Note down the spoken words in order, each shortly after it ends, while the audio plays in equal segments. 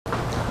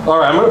All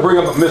right, I'm going to bring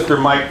up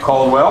Mr. Mike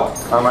Caldwell.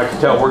 I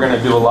can tell we're going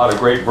to do a lot of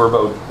great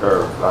verbo.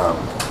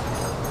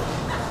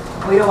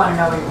 We don't want to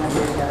know what you're going to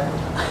do together.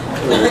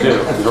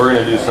 We're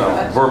going to do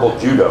some verbal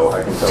judo,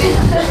 I can tell you.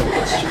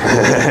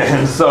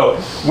 And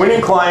so,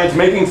 winning clients,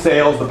 making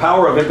sales, the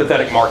power of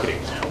empathetic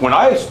marketing. When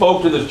I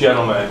spoke to this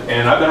gentleman,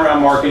 and I've been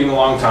around marketing a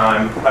long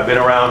time, I've been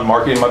around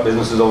marketing my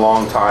businesses a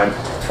long time,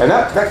 and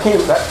that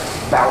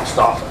bounced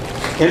off.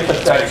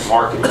 Empathetic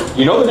marketing.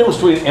 You know the difference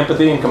between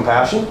empathy and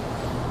compassion?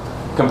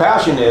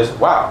 Compassion is,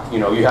 wow, you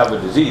know, you have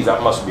a disease,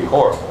 that must be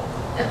horrible.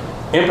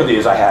 Empathy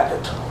is, I had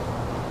it.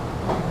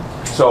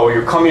 So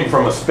you're coming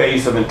from a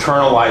space of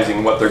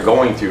internalizing what they're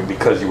going through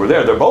because you were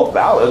there. They're both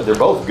valid, they're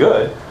both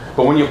good,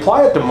 but when you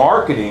apply it to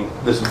marketing,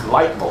 this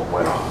light bulb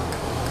went on.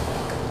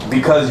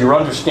 Because you're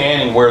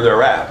understanding where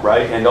they're at,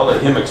 right? And I'll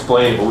let him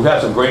explain, but we've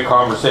had some great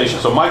conversations.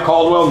 So Mike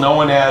Caldwell,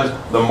 known as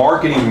the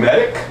marketing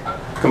medic,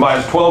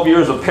 combines 12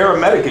 years of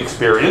paramedic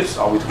experience.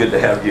 Always good to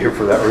have you here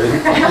for that reason.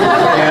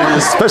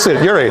 Especially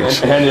at your age.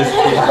 And his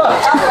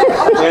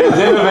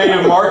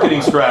innovative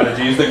marketing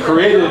strategies that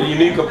created a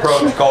unique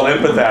approach called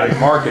empathetic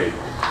marketing.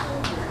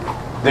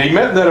 He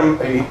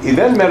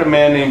then met a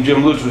man named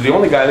Jim Lutes, who was the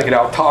only guy that could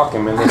out-talk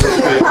him. And I'm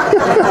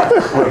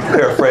going to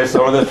paraphrase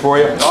some of this for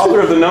you.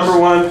 Author of the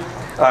 #1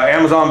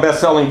 Amazon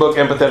best-selling book,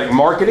 Empathetic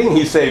Marketing.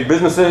 He saved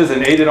businesses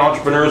and aided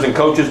entrepreneurs and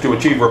coaches to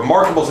achieve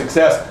remarkable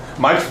success.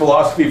 Mike's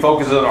philosophy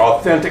focuses on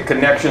authentic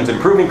connections,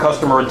 improving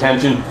customer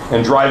retention,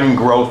 and driving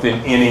growth in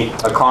any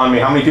economy.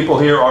 How many people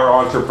here are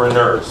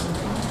entrepreneurs?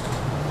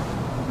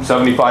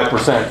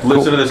 75%.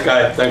 Listen to this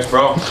guy. Thanks,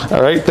 bro.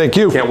 All right, thank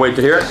you. Can't wait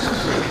to hear it.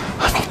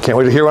 Can't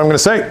wait to hear what I'm going to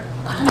say.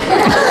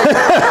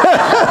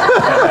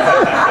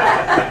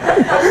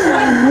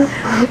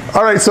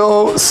 All right,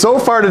 so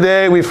far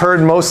today we've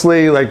heard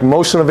mostly like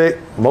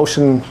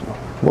motivational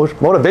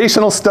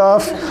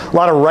stuff, a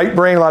lot of right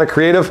brain, a lot of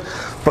creative.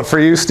 But for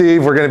you,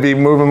 Steve, we're going to be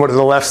moving to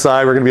the left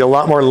side. We're going to be a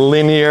lot more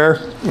linear,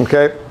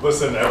 okay?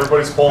 Listen,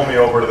 everybody's pulling me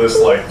over to this,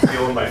 like,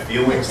 feeling my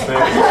feelings thing.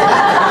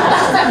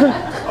 I'm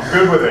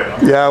good with it.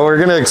 Yeah, we're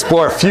going to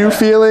explore a few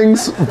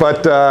feelings,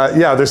 but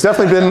yeah, there's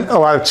definitely been a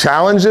lot of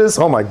challenges.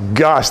 Oh my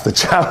gosh, the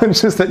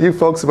challenges that you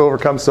folks have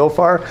overcome so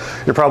far.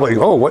 You're probably,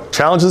 oh, what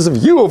challenges have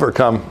you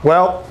overcome?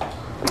 Well,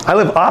 I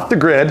live off the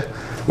grid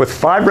with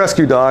 5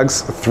 rescue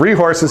dogs, 3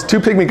 horses, 2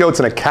 pygmy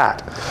goats, and a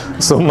cat.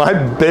 So my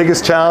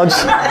biggest challenge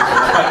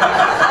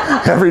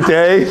every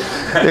day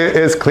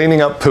is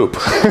cleaning up poop.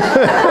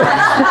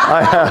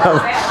 I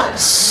have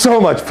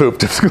so much poop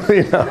to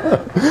clean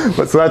up.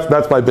 But so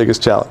that's my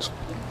biggest challenge.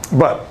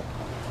 But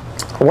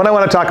what I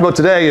want to talk about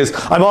today is,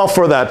 I'm all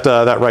for that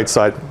right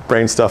side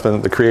brain stuff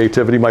and the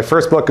creativity. My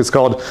first book is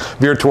called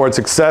Veer Towards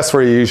Success,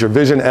 where you use your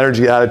vision,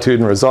 energy,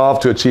 attitude, and resolve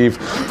to achieve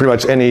pretty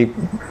much any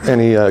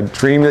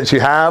dream that you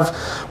have.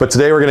 But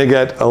today we're going to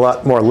get a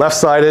lot more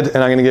left-sided, and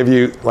I'm going to give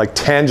you like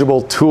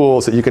tangible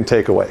tools that you can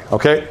take away,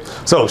 okay?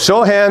 So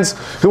show of hands,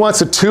 who wants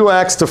to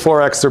 2x to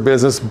 4x their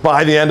business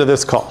by the end of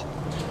this call,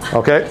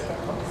 okay?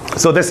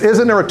 So this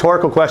isn't a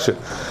rhetorical question.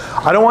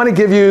 I don't want to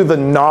give you the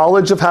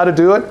knowledge of how to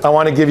do it. I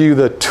want to give you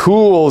the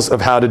tools of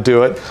how to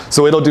do it,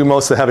 so it'll do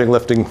most of the heavy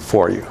lifting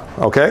for you,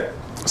 okay?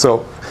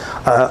 So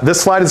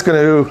this slide is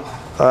going to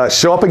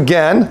show up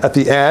again at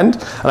the end,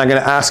 and I'm going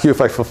to ask you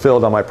if I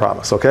fulfilled on my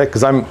promise, okay?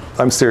 Because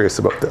I'm serious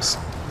about this.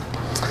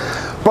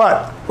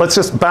 But let's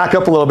just back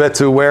up a little bit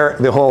to where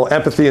the whole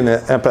empathy and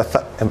the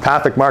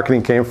empathic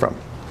marketing came from.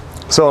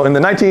 So in the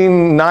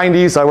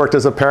 1990s, I worked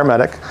as a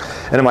paramedic,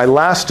 and in my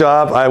last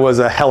job, I was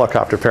a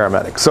helicopter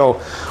paramedic.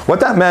 So what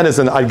that meant is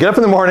I'd get up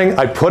in the morning,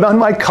 I'd put on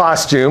my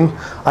costume,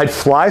 I'd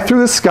fly through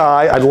the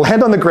sky, I'd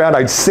land on the ground,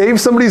 I'd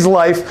save somebody's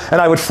life, and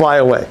I would fly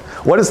away.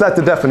 What is that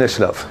the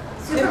definition of?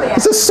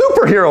 It's a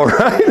superhero,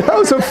 right? I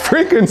was a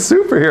freaking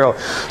superhero.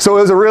 So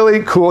it was a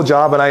really cool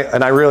job, and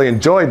I really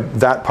enjoyed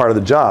that part of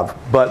the job.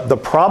 But the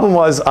problem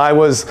was I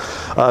was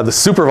the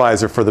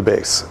supervisor for the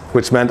base,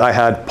 which meant I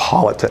had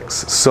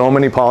politics. So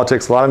many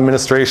politics, a lot of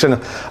administration.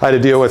 I had to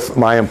deal with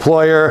my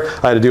employer.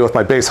 I had to deal with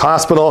my base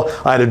hospital.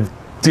 I had to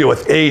deal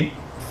with 8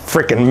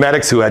 freaking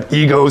medics who had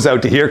egos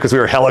out to here because we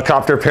were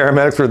helicopter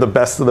paramedics. We were the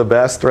best of the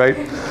best, right?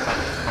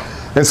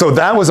 And so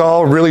that was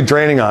all really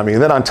draining on me.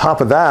 And then on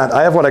top of that,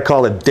 I have what I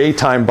call a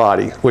daytime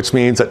body, which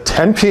means at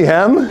 10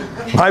 p.m.,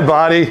 my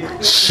body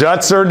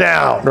shuts her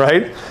down,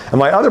 right? And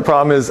my other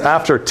problem is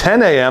after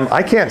 10 a.m.,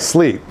 I can't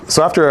sleep.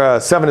 So after a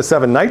 7 to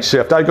 7 night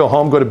shift, I'd go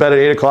home, go to bed at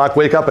 8 o'clock,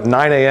 wake up at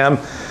 9 a.m.,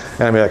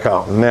 and I'd be like,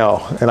 oh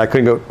no, and I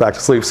couldn't go back to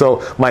sleep.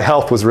 So my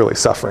health was really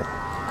suffering.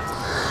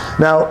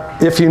 Now,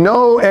 if you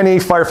know any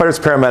firefighters,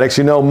 paramedics,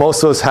 you know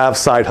most of us have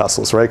side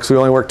hustles, right? Because we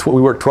work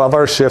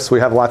 12-hour shifts, we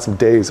have lots of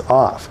days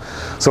off.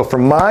 So for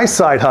my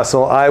side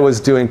hustle, I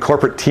was doing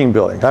corporate team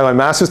building. I have my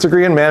master's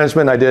degree in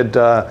management. I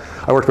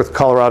worked with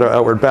Colorado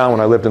Outward Bound when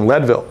I lived in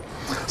Leadville.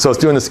 So I was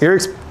doing this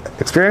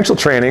experiential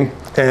training,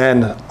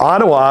 and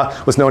Ottawa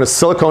was known as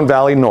Silicon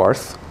Valley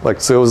North.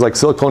 So it was like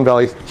Silicon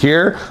Valley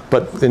here,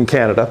 but in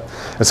Canada.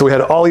 And so we had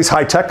all these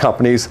high-tech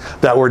companies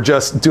that were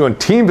just doing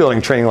team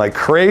building training like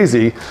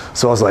crazy.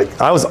 So I was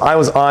like, I was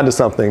onto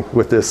something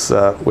with this,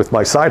 with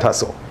my side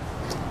hustle.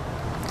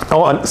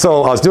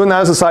 So I was doing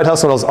that as a side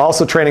hustle, and I was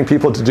also training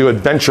people to do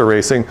adventure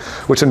racing,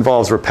 which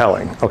involves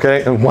rappelling,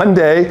 okay? And one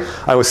day,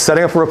 I was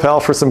setting up a rappel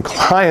for some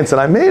clients, and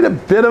I made a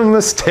bit of a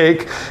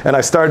mistake, and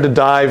I started to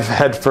dive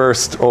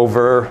headfirst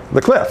over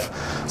the cliff.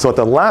 So at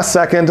the last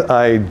second,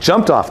 I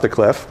jumped off the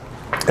cliff,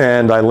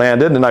 and I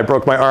landed, and I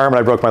broke my arm, and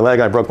I broke my leg,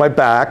 and I broke my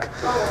back.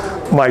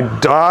 My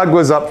dog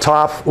was up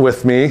top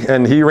with me,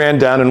 and he ran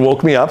down and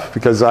woke me up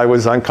because I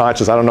was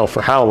unconscious, I don't know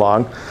for how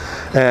long.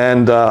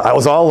 And I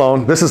was all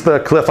alone. This is the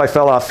cliff I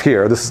fell off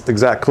here. This is the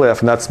exact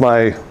cliff, and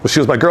she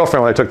was my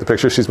girlfriend when I took the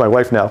picture. She's my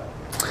wife now.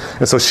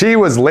 And so she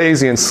was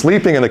lazy and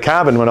sleeping in the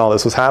cabin when all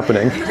this was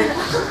happening.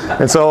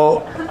 And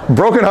so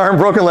broken arm,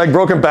 broken leg,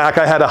 broken back.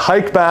 I had to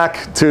hike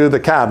back to the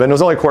cabin. It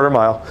was only a quarter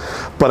mile.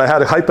 But I had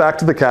to hike back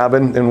to the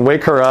cabin and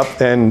wake her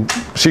up. And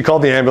she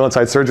called the ambulance.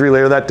 I had surgery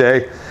later that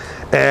day.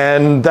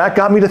 And that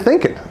got me to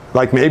thinking.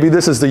 Like maybe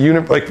this is the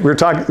unit, like we were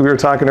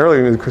talking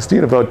earlier with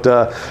Christine about,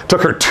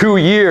 took her 2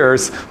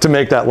 years to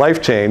make that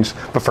life change.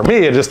 But for me,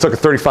 it just took a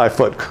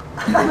 35-foot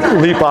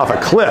leap off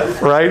a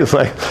cliff, right? It's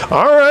like,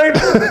 all right.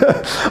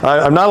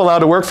 I'm not allowed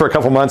to work for a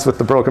couple months with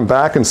the broken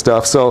back and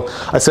stuff. So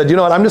I said, you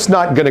know what, I'm just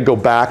not going to go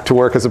back to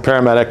work as a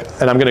paramedic,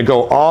 and I'm going to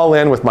go all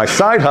in with my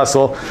side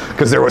hustle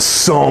because there was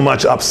so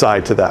much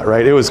upside to that,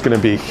 right? It was going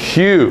to be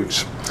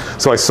huge.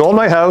 So I sold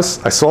my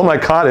house, I sold my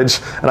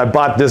cottage, and I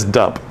bought this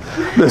dump.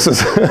 This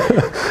is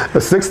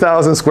a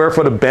 6,000 square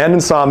foot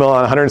abandoned sawmill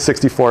on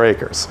 164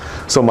 acres.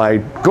 So my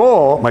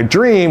goal, my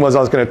dream was I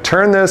was going to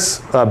turn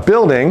this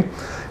building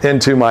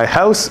into my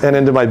house and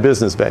into my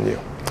business venue.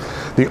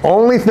 The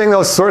only thing that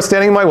was sort of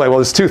standing in my way, well,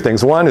 there's two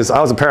things. One is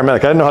I was a paramedic. I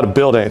didn't know how to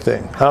build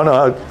anything. I don't know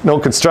how, no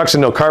construction,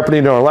 no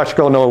carpeting, no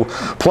electrical, no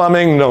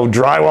plumbing, no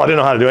drywall. I didn't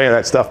know how to do any of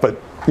that stuff. But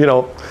you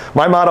know,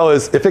 my motto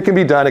is if it can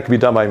be done, it can be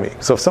done by me.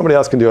 So if somebody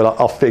else can do it,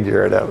 I'll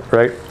figure it out,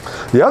 right?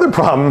 The other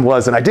problem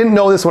was, and I didn't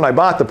know this when I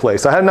bought the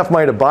place. I had enough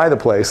money to buy the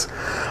place,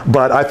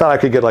 but I thought I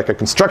could get like a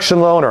construction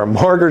loan or a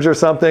mortgage or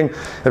something.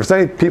 If there's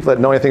any people that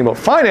know anything about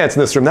finance in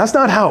this room, that's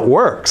not how it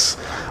works.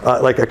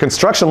 Like a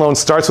construction loan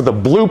starts with a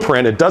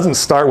blueprint. It doesn't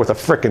start with a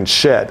frickin'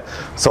 shed.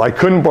 So I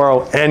couldn't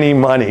borrow any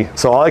money.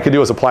 So all I could do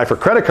was apply for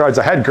credit cards.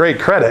 I had great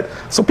credit.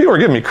 So people were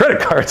giving me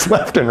credit cards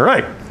left and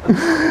right.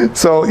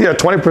 So yeah,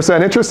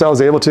 20% interest, I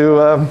was able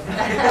to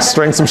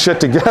string some shit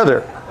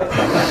together.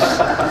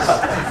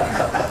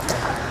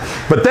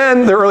 But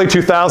then the early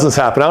 2000s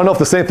happened. I don't know if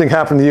the same thing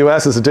happened in the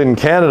US as it did in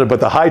Canada, but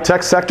the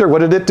high-tech sector, what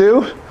did it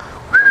do?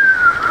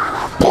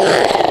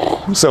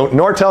 So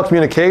Nortel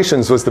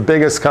Communications was the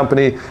biggest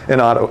company in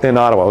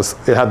Ottawa.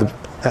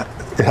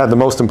 It had the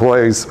most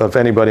employees of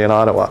anybody in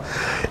Ottawa.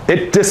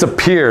 It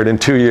disappeared in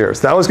 2 years.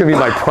 That was going to be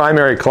my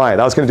primary client.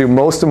 I was going to do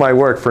most of my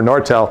work for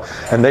Nortel,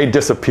 and they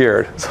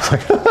disappeared. So I was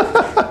like,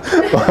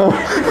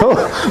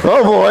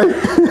 oh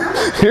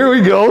boy, here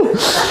we go.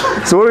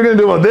 So what are we going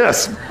to do about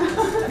this?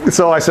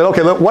 So I said,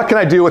 okay, look, what can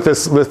I do with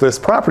this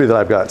property that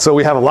I've got? So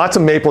we have lots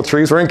of maple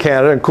trees. We're in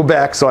Canada, in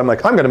Quebec, so I'm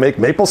like, I'm going to make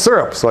maple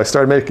syrup. So I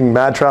started making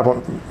Mad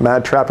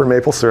Trapper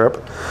maple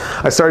syrup.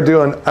 I started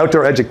doing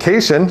outdoor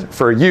education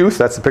for youth.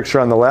 That's the picture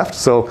on the left.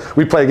 So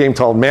we play a game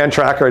called Man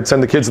Tracker. I'd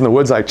send the kids in the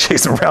woods. I'd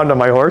chase them around on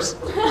my horse.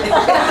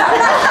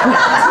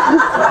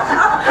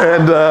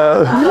 And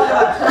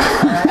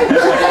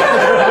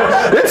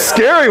it's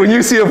scary when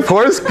you see a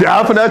horse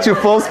galloping at you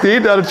full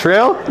speed down a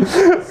trail.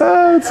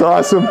 It's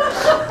awesome.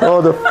 Oh,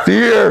 the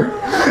fear.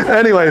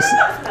 Anyways,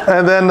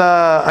 and then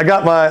I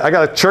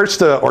got a church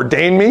to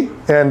ordain me,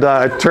 and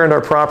I turned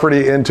our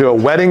property into a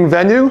wedding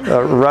venue,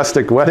 a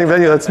rustic wedding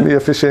venue. That's me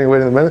officiating a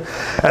wedding in a minute.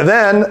 And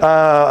then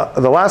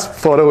the last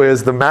photo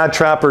is the Mad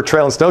Trapper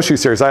Trail and Snowshoe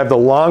Series. I have the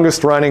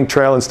longest running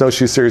trail and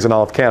snowshoe series in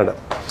all of Canada.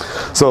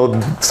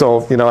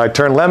 So you know, I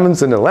turned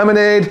lemons into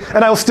lemonade,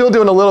 and I was still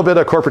doing a little bit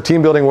of corporate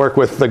team building work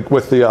with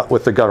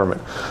the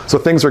government. So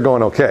things are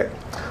going okay.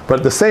 But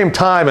at the same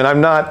time, and I'm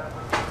not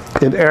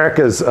in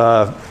Erica's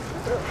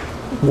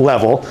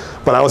level,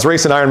 but I was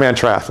racing Ironman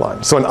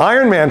triathlon. So an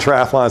Ironman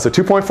triathlon is a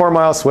 2.4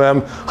 mile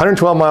swim,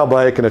 112 mile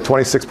bike, and a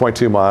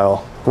 26.2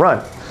 mile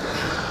run.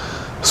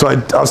 So I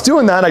was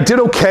doing that. I did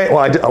okay. Well,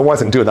 I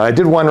wasn't doing that. I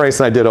did one race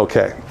and I did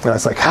okay. And I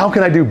was like, how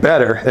can I do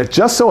better? And it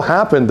just so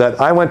happened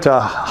that I went to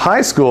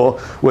high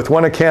school with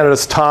one of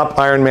Canada's top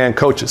Ironman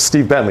coaches,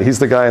 Steve Bentley. He's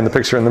the guy in the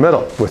picture in the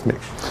middle with me.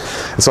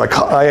 And so I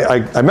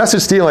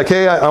messaged Steve like,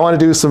 hey, I want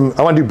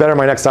to do better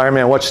my next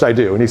Ironman. What should I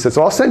do? And he said,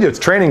 so I'll send you a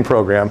training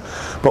program,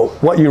 but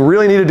what you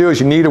really need to do is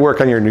you need to work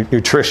on your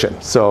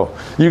nutrition. So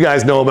you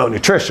guys know about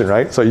nutrition,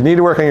 right? So you need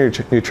to work on your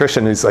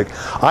nutrition. And he's like,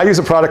 I use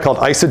a product called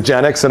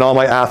Isogenics, and all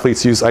my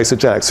athletes use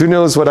Isogenics. Who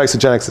knows what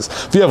Isogenics is?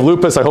 If you have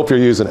lupus, I hope you're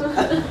using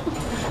it.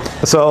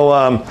 So,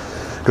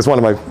 because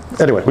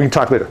anyway, we can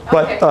talk later.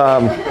 But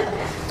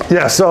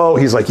yeah, so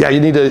he's like, yeah, you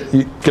need to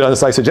get on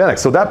this Isogenics.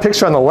 So that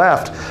picture on the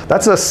left,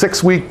 that's a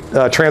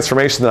 6-week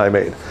transformation that I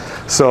made.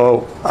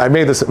 So I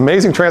made this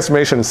amazing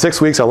transformation in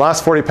 6 weeks. I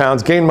lost 40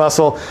 pounds, gained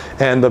muscle,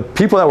 and the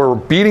people that were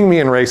beating me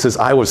in races,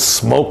 I was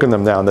smoking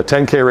them down, the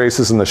 10K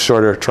races and the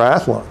shorter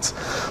triathlons.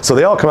 So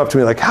they all come up to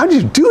me like, how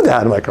did you do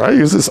that? I'm like, I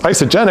use this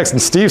Isagenix,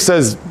 and Steve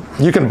says,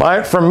 you can buy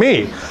it from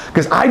me.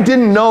 Because I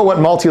didn't know what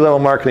multi-level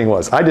marketing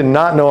was. I did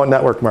not know what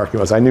network marketing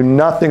was. I knew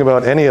nothing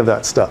about any of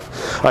that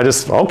stuff. I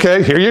just,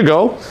 okay, here you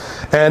go.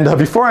 And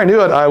before I knew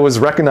it, I was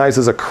recognized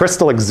as a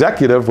crystal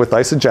executive with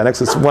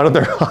Isagenix. It's one of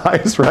their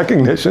highest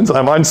recognitions.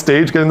 I'm on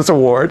stage getting this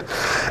award.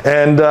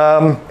 And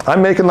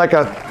I'm making like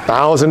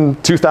 $1,000,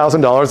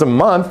 $2,000 a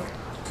month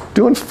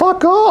doing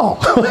fuck all.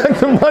 Like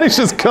the money's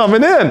just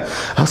coming in.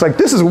 I was like,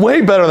 this is way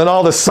better than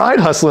all the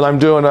side hustling I'm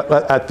doing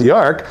at the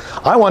Arc.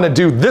 I want to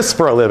do this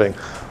for a living,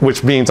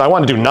 which means I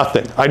want to do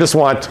nothing. I just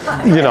want,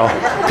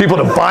 people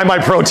to buy my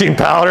protein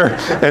powder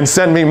and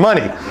send me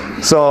money.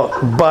 So,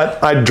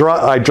 but I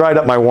dried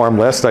up my warm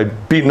list.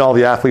 I'd beaten all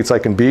the athletes I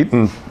can beat,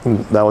 and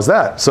that was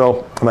that.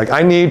 So I'm like,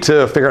 I need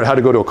to figure out how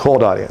to go to a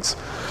cold audience.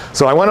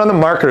 So I went on the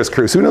Marketers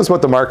Cruise. Who knows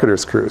what the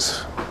Marketers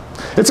Cruise?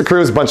 It's a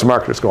cruise, a bunch of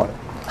marketers go on it.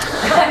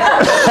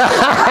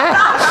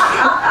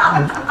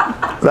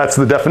 That's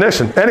the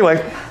definition.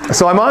 Anyway,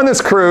 so I'm on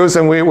this cruise,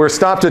 and we're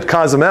stopped at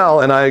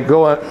Cozumel, and I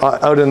go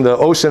out in the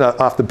ocean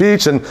off the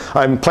beach, and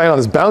I'm playing on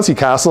this bouncy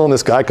castle, and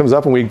this guy comes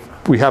up, and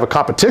we have a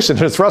competition,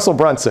 and it's Russell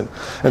Brunson.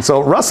 And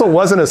so Russell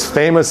wasn't as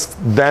famous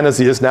then as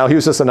he is now. He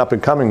was just an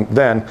up-and-coming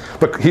then,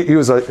 but he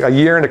was a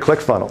year into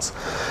ClickFunnels.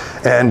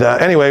 And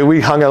anyway,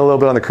 we hung out a little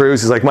bit on the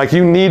cruise. He's like, Mike,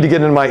 you need to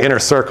get in my inner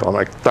circle. I'm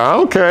like,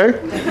 okay.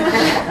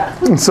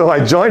 And so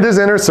I joined his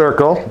inner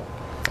circle.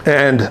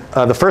 And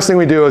the first thing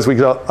we do is we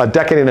go a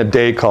decade in a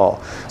day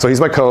call. So he's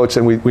my coach,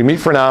 and we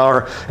meet for an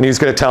hour, and he's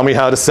going to tell me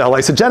how to sell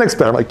Isagenix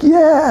better. I'm like,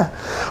 yeah.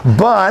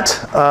 But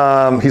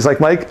he's like,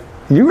 Mike,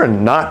 you are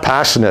not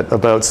passionate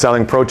about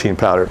selling protein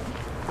powder.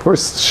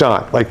 Where's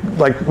Sean? Like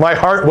my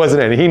heart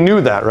wasn't in it. He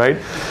knew that, right?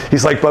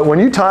 He's like, but when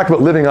you talk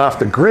about living off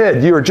the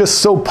grid, you are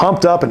just so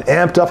pumped up and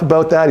amped up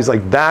about that. He's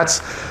like,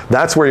 that's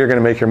where you're going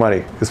to make your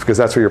money. It's because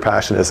that's where your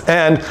passion is.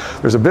 And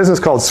there's a business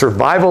called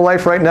Survival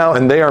Life right now,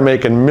 and they are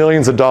making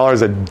millions of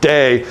dollars a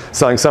day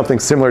selling something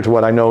similar to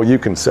what I know you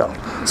can sell.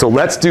 So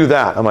let's do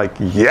that. I'm like,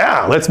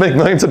 yeah, let's make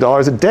millions of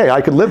dollars a day.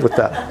 I could live with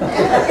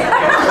that.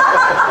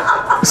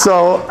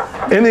 So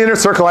in the inner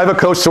circle, I have a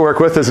coach to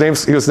work with. His name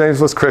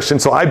was Christian.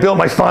 So I built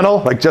my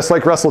funnel, just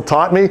like Russell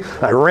taught me.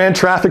 I ran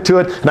traffic to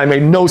it, and I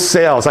made no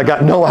sales. I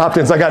got no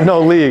opt-ins. I got no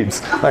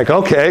leads. Like,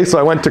 okay. So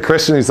I went to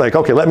Christian. He's like,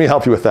 okay, let me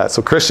help you with that.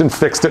 So Christian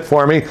fixed it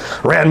for me,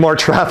 ran more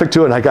traffic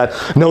to it, and I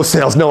got no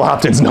sales, no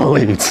opt-ins, no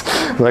leads.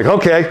 I'm like,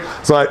 okay.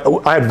 So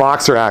I had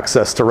Voxer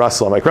access to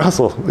Russell. I'm like,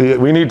 Russell,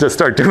 we need to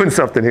start doing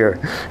something here.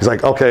 He's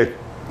like, okay.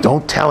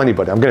 Don't tell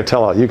anybody. I'm going to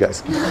tell all you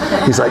guys.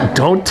 He's like,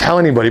 don't tell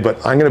anybody, but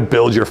I'm going to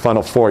build your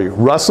funnel for you.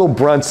 Russell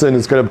Brunson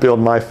is going to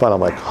build my funnel.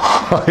 I'm like,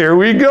 oh, here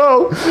we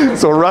go.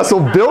 So Russell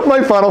built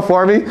my funnel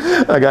for me.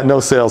 I got no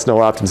sales, no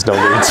opt-ins, no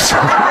leads.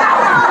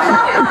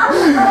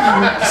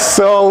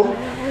 So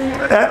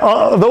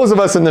those of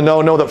us in the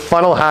know that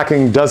funnel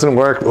hacking doesn't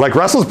work. Like,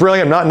 Russell's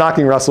brilliant. I'm not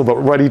knocking Russell,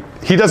 but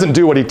he doesn't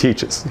do what he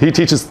teaches. He's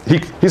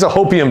a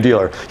hopium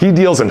dealer. He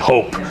deals in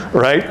hope,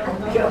 right?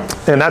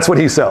 And that's what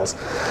he sells.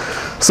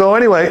 So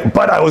anyway,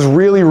 but I was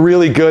really,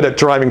 really good at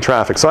driving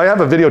traffic. So I have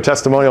a video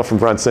testimonial from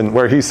Brunson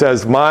where he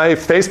says, my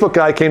Facebook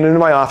guy came into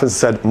my office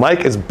and said,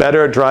 Mike is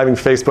better at driving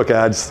Facebook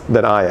ads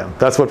than I am.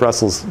 That's what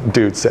Russell's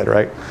dude said,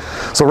 right?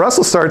 So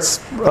Russell starts,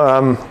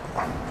 how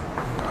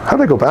did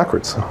I go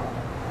backwards?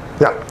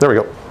 Yeah, there we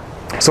go.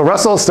 So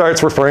Russell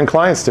starts referring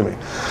clients to me.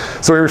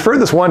 So he referred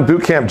this one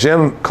Bootcamp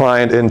gym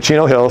client in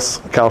Chino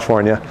Hills,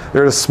 California.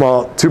 They're a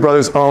small, two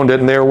brothers owned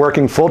it, and they were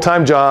working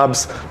full-time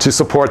jobs to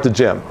support the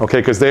gym, okay,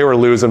 because they were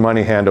losing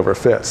money hand over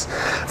fist.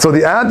 So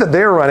the ad that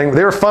they were running,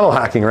 they were funnel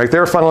hacking, right? They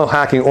were funnel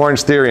hacking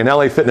Orange Theory and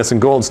LA Fitness and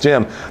Gold's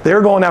Gym. They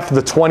were going after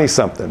the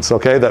 20-somethings,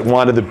 okay, that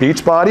wanted the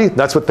beach body.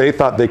 That's what they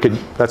thought they could,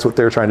 that's what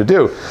they were trying to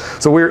do.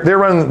 So they're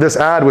running this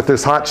ad with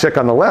this hot chick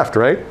on the left,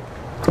 right?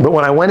 But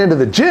when I went into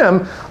the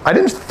gym, I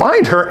didn't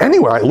find her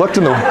anywhere. I looked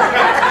in the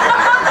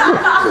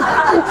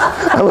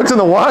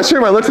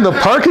washroom, I looked in the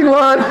parking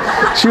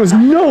lot. She was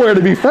nowhere to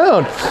be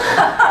found.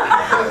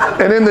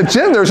 And in the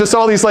gym, there was just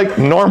all these like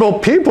normal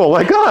people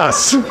like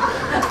us.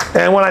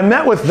 And when I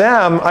met with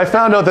them, I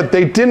found out that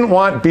they didn't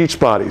want beach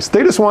bodies.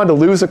 They just wanted to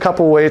lose a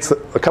couple weights,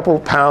 a couple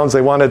pounds.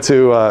 They wanted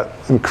to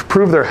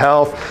improve their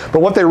health.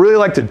 But what they really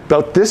liked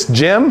about this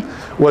gym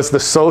was the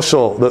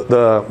social,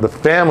 the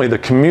family, the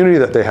community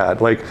that they had.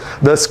 Like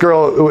this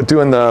girl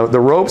doing the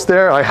ropes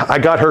there, I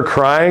got her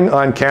crying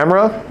on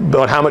camera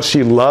about how much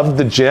she loved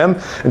the gym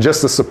and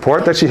just the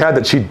support that she had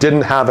that she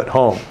didn't have at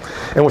home.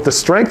 And with the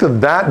strength of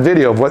that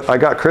video, of what I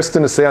got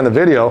Kristen to say on the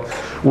video,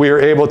 we were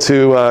able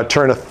to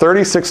turn a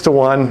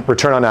 36-to-1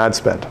 return on ad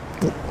spend.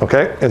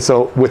 Okay, and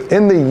so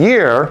within the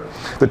year,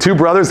 the two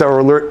brothers that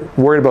were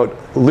worried about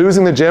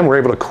losing the gym were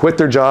able to quit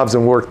their jobs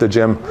and work the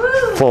gym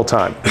full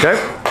time. Okay,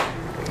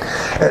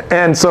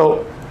 and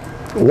so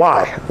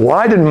why?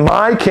 Why did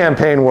my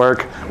campaign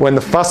work when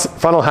the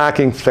funnel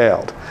hacking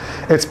failed?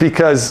 It's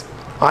because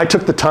I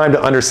took the time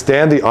to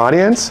understand the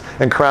audience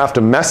and craft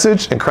a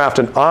message and craft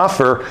an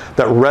offer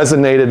that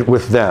resonated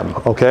with them,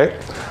 okay?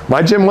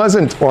 My gym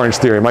wasn't Orange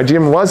Theory. My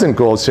gym wasn't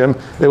Gold's Gym.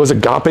 It was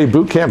Agape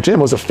Bootcamp gym.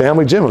 It was a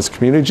family gym. It was a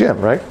community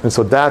gym, right? And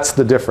so that's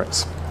the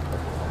difference.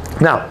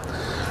 Now,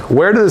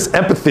 where does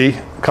empathy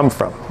come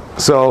from?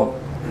 So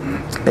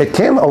it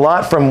came a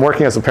lot from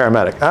working as a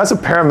paramedic. As a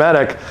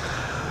paramedic,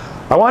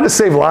 I wanted to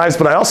save lives,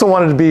 but I also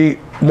wanted to be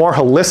more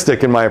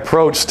holistic in my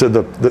approach to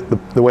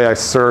the way I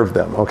serve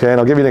them, okay? And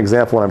I'll give you an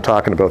example of what I'm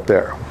talking about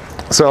there.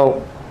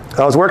 So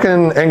I was working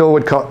in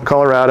Englewood,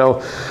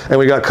 Colorado, and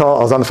we got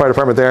called, I was on the fire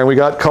department there, and we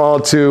got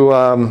called to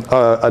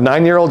a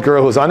 9-year-old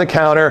girl who was on the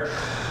counter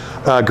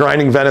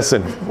grinding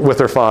venison with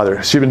her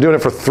father. She'd been doing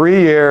it for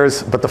 3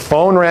 years, but the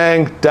phone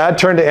rang. Dad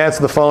turned to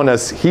answer the phone.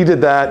 As he did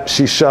that,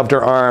 she shoved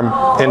her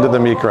arm into the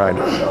meat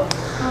grinder.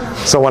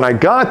 So when I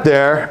got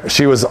there,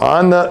 she was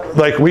on the,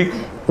 like we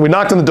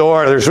knocked on the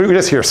door, we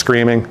just hear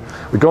screaming.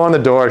 We go on the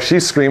door,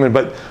 she's screaming,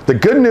 but the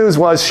good news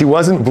was she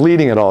wasn't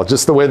bleeding at all.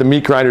 Just the way the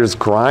meat grinder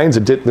grinds,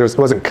 it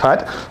wasn't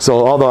cut, so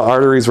all the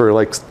arteries were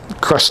like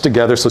crushed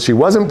together, so she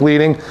wasn't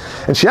bleeding,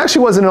 and she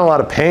actually wasn't in a lot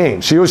of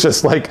pain. She was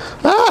just like,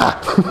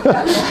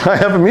 I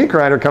have a meat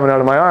grinder coming out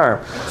of my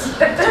arm.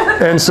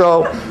 And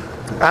so,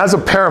 as a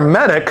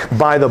paramedic,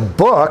 by the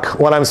book,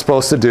 what I'm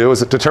supposed to do is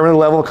determine the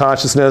level of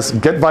consciousness,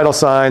 get vital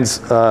signs,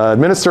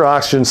 administer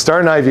oxygen,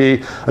 start an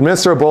IV,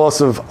 administer a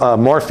bolus of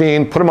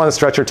morphine, put them on the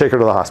stretcher, take her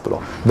to the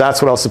hospital.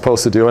 That's what I was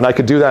supposed to do, and I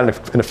could do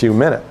that in a few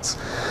minutes.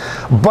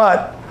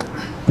 But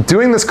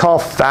doing this call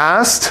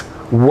fast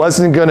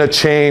wasn't going to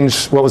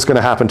change what was going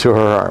to happen to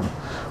her arm.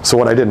 So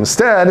what I did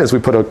instead is we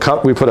put a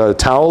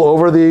towel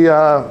over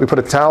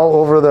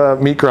the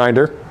meat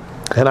grinder.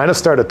 And I just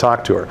started to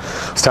talk to her.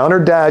 I was telling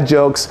her dad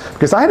jokes,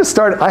 because I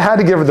had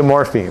to give her the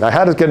morphine. I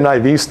had to get an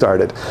IV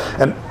started.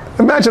 And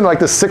imagine like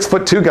this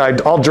 6'2" guy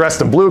all dressed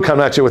in blue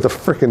coming at you with a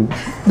freaking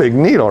big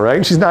needle, right?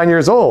 And she's 9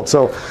 years old.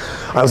 So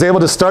I was able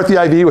to start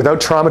the IV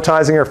without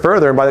traumatizing her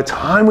further. And by the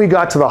time we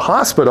got to the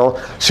hospital,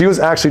 she was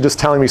actually just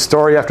telling me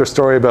story after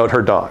story about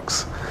her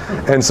dogs.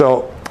 And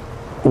so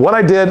what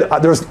I did,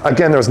 there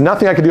was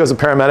nothing I could do as a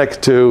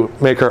paramedic to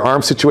make her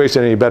arm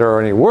situation any better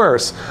or any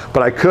worse,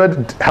 but I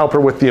could help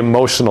her with the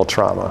emotional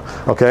trauma,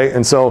 okay?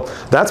 And so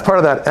that's part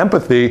of that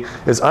empathy,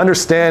 is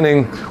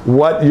understanding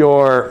what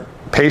your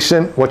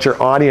patient, what your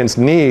audience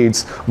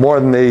needs more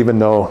than they even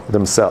know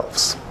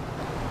themselves.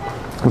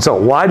 And so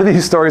why do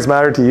these stories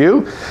matter to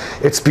you?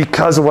 It's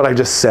because of what I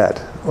just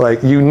said.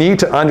 Like, you need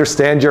to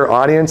understand your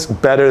audience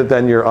better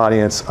than your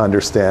audience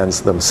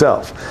understands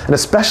themselves. And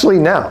especially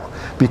now,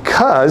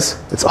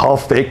 because it's all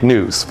fake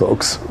news,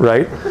 folks,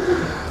 right?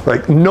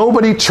 Like,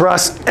 nobody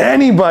trusts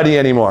anybody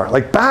anymore.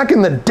 Like, back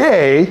in the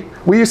day,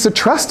 we used to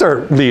trust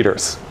our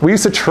leaders. We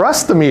used to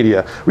trust the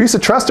media. We used to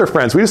trust our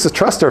friends. We used to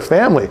trust our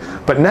family.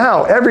 But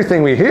now,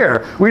 everything we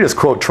hear, we just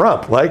quote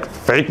Trump, like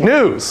fake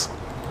news.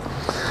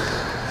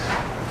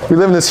 We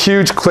live in this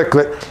huge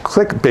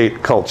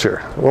clickbait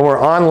culture. When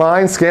we're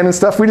online scanning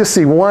stuff, we just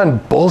see one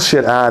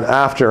bullshit ad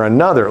after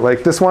another.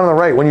 Like this one on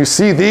the right, when you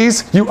see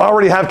these, you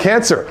already have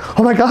cancer.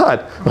 Oh my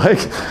God,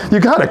 like you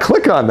gotta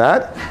click on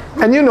that.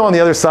 And you know on the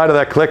other side of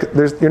that click,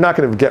 you're not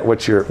gonna get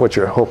what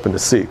you're hoping to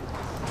see.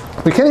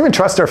 We can't even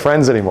trust our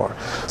friends anymore.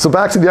 So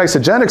back to the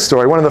Isogenics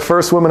story, one of the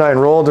first women I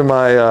enrolled in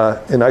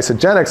in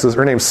Isogenics was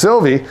her name's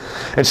Sylvie,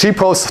 and she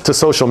posts to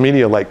social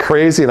media like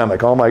crazy, and I'm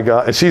like, oh my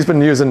God. And she's been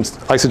using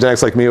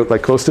Isogenics like me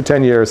like close to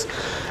 10 years.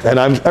 And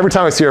every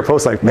time I see her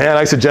post, like, man,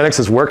 Isogenics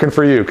is working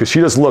for you, because she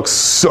just looks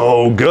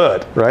so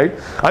good, right?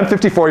 I'm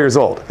 54 years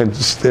old,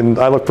 and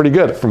I look pretty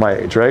good for my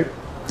age, right?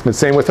 It's been the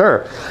same with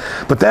her.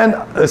 But then,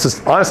 this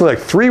is honestly like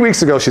 3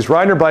 weeks ago, she's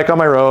riding her bike on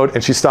my road,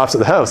 and she stops at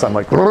the house. I'm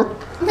like,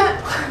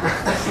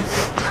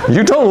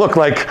 you don't look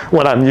like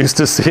what I'm used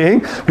to seeing,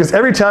 because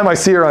every time I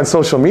see her on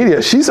social media,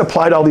 she's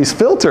applied all these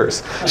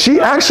filters. She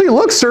actually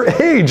looks her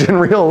age in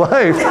real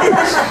life.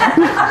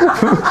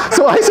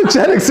 So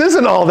Isogenics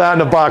isn't all that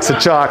in a box of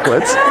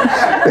chocolates.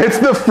 It's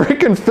the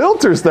freaking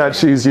filters that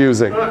she's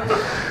using.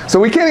 So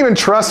we can't even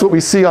trust what we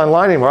see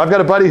online anymore. I've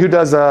got a buddy who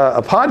does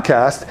a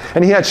podcast,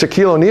 and he had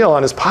Shaquille O'Neal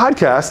on his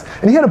podcast,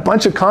 and he had a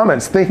bunch of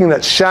comments thinking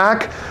that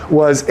Shaq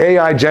was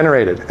AI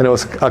generated, and it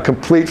was a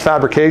complete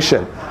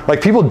fabrication.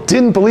 Like, people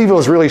didn't believe it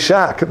was really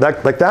Shaq.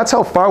 That's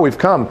how far we've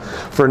come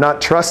for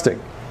not trusting.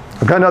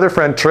 I've got another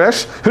friend,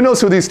 Trish. Who knows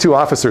who these two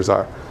officers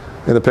are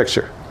in the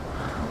picture?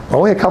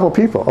 Only a couple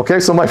people.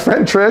 Okay, so my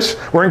friend Trish,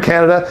 we're in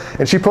Canada,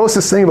 and she posts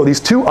this thing about these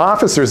two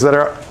officers that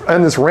are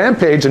on this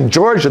rampage in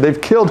Georgia.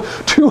 They've killed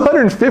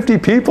 250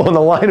 people in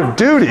the line of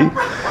duty.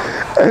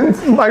 And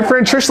my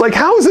friend Trish, like,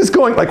 how is this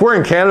going? Like, we're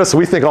in Canada, so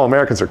we think all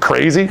Americans are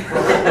crazy.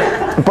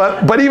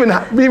 But even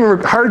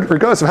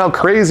regardless of how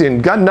crazy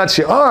and gun nuts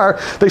you are,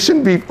 they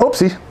shouldn't be,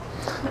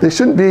 they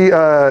shouldn't be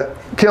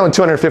killing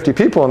 250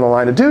 people in the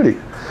line of duty.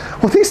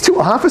 Well, these two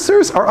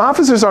officers are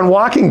officers on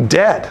Walking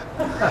Dead.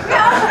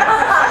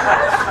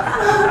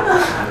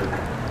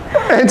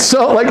 And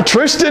so, like,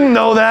 Trish didn't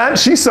know that.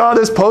 She saw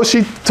this post.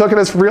 She took it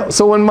as real.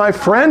 So when my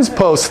friends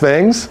post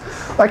things,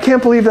 I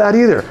can't believe that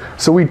either.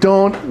 So we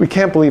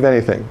can't believe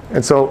anything.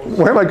 And so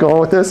where am I going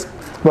with this?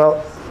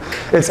 Well,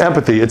 it's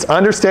empathy. It's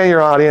understanding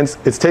your audience.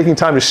 It's taking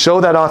time to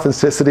show that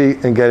authenticity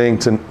and getting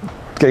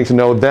to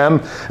know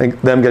them and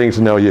them getting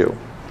to know you.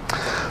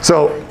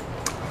 So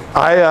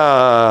I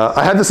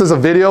had this as a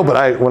video,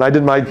 but when I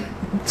did my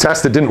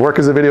test, it didn't work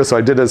as a video, so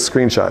I did it as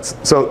screenshots.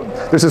 So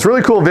there's this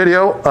really cool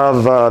video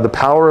of the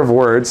power of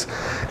words,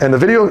 and the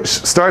video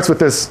starts with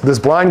this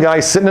blind guy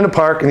sitting in a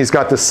park, and he's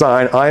got this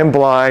sign, "I am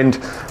blind,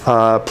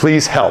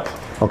 please help,"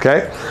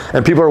 okay?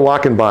 And people are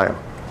walking by him.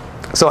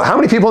 So how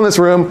many people in this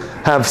room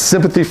have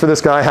sympathy for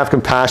this guy, have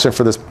compassion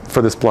for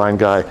this blind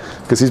guy?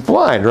 Because he's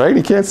blind, right?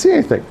 He can't see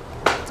anything.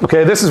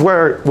 Okay, this is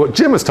what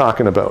Jim was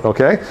talking about,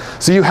 okay?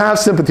 So you have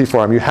sympathy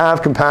for him, you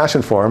have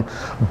compassion for him,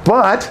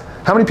 but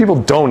how many people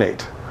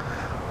donate?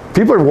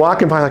 People are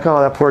walking by like,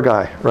 oh, that poor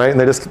guy, right? And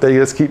they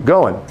just keep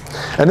going.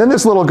 And then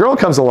this little girl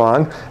comes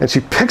along, and she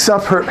picks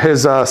up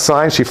his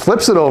sign, she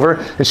flips it over,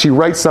 and she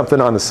writes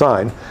something on the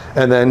sign,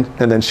 and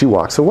then she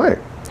walks away.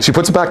 She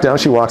puts it back down,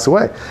 she walks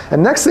away.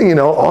 And next thing you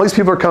know, all these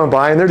people are coming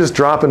by, and they're just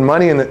dropping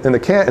money in the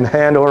can, and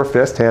hand over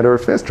fist,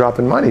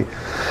 dropping money.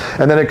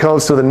 And then it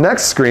goes to the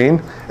next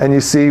screen, and you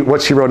see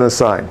what she wrote on the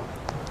sign.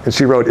 And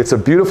she wrote, "It's a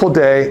beautiful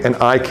day, and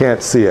I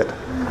can't see it."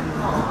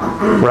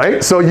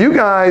 Right? So you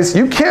guys,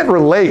 you can't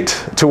relate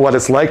to what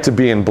it's like to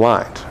being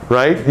blind,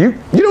 right? You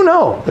don't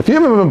know. If you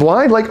haven't been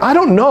blind, like, I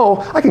don't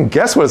know. I can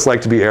guess what it's like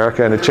to be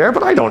Erica in a chair,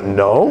 but I don't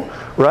know,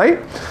 right?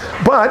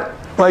 But,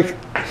 like,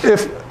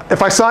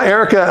 if I saw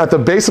Erica at the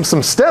base of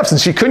some steps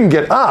and she couldn't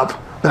get up,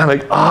 then I'm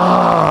like,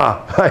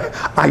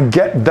 I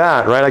get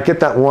that, right? I get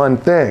that one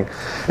thing.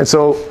 And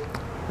so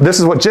this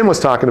is what Jim was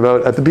talking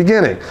about at the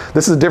beginning.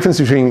 This is the difference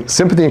between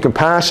sympathy and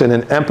compassion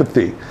and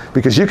empathy,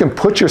 because you can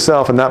put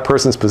yourself in that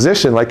person's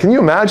position. Like, can you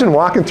imagine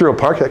walking through a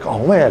park, like,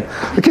 oh man,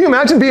 can you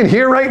imagine being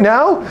here right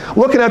now,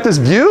 looking at this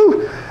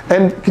view?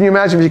 And can you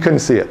imagine if you couldn't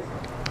see it?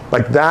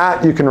 Like,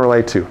 that you can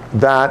relate to.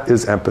 That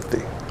is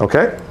empathy,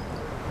 okay?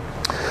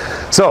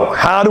 So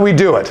how do we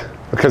do it?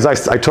 Because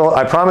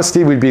I promised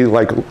Steve we'd be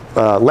like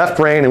left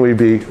brain, and we'd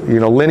be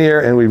linear,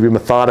 and we'd be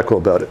methodical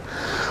about it.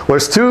 Well,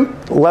 there's two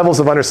levels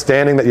of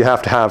understanding that you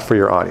have to have for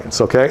your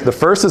audience, okay? The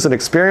first is an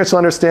experiential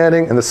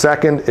understanding, and the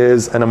second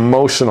is an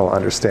emotional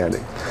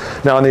understanding.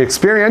 Now on the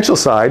experiential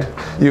side,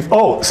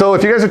 so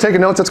if you guys are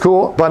taking notes, that's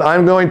cool, but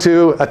I'm going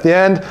to, at the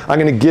end, I'm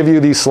going to give you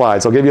these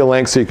slides. I'll give you a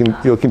link so you can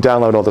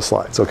download all the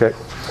slides, okay?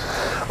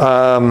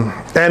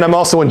 And I'm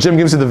also, when Jim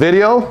gives you the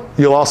video,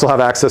 you'll also have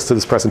access to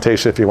this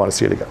presentation if you want to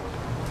see it again.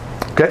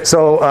 Okay,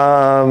 so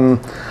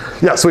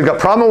so we've got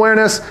problem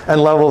awareness and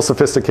level of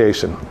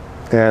sophistication.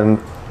 And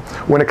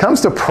when it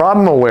comes to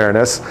problem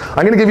awareness,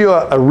 I'm going to give you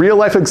a real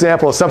life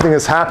example of something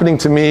that's happening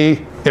to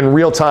me in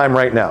real time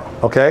right now,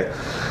 okay?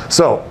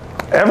 So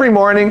every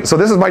morning, so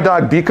this is my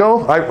dog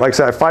Biko. Like I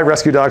said, I have 5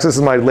 rescue dogs. This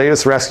is my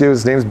latest rescue.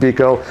 His name's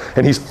Biko,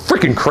 and he's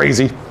freaking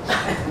crazy.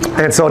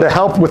 And so to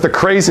help with the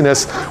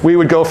craziness, we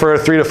would go for a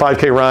 3 to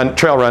 5K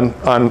trail run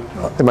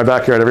in my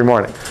backyard every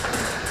morning.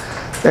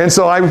 And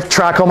so I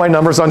track all my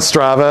numbers on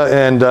Strava,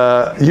 and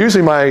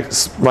usually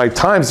my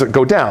times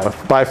go down.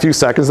 By a few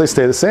seconds, they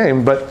stay the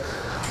same. But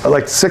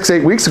like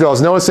 6-8 weeks ago, I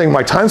was noticing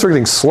my times were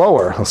getting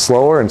slower and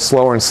slower. And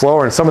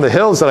some of the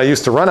hills that I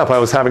used to run up, I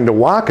was having to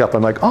walk up.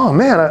 I'm like, oh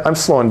man, I'm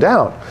slowing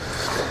down.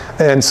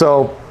 And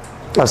so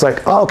I was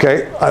like, oh,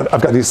 okay,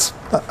 I've got these,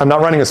 I'm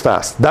not running as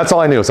fast. That's all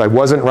I knew, is I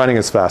wasn't running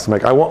as fast. I'm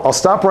like, I'll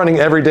stop running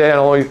every day and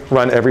I'll only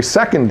run every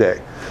second day.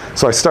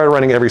 So I started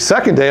running every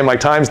second day, and my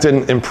times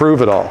didn't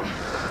improve at all.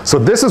 So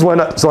this is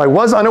so I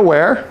was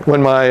unaware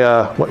when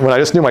I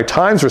just knew my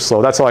times were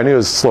slow. That's all I knew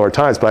was slower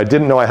times, but I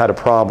didn't know I had a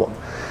problem.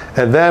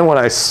 And then when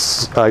I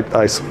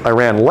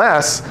ran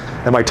less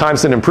and my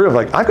times didn't improve,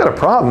 like, I've got a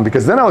problem,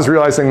 because then I was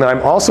realizing that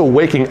I'm also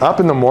waking up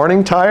in the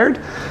morning tired,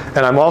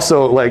 and I'm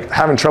also like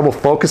having trouble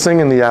focusing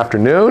in the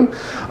afternoon.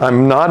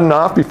 I'm nodding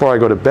off before I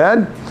go to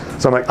bed.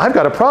 So I'm like, I've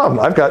got a problem.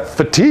 I've got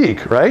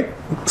fatigue, right?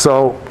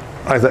 So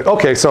I was like,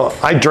 okay, so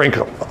I drink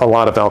a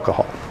lot of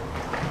alcohol.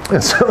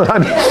 And so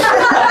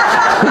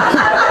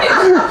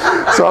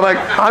so I'm like,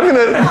 I'm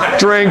gonna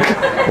drink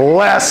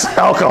less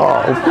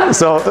alcohol.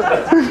 So,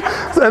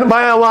 and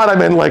by a lot, I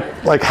mean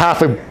like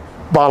half a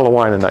bottle of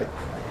wine a night.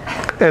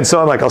 And so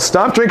I'm like, I'll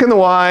stop drinking the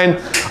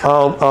wine,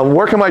 I'll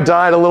work on my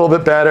diet a little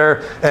bit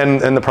better,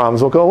 and the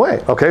problems will go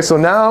away. Okay, so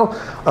now,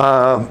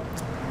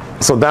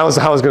 so that was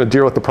how I was gonna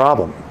deal with the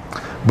problem.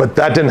 But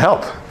that didn't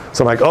help.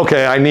 So I'm like,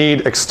 okay, I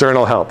need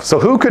external help. So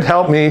who could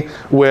help me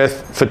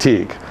with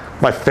fatigue?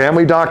 My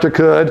family doctor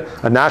could,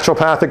 a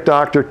naturopathic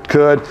doctor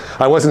could.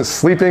 I wasn't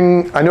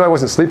sleeping, I knew I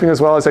wasn't sleeping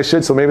as well as I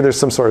should, so maybe there's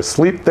some sort of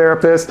sleep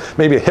therapist,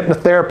 maybe a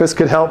hypnotherapist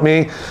could help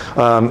me.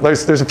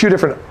 There's a few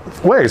different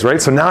ways,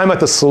 right? So now I'm at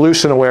the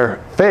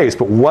solution-aware phase,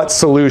 but what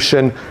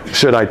solution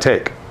should I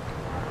take?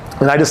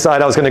 And I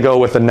decided I was gonna go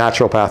with a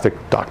naturopathic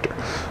doctor,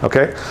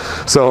 okay?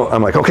 So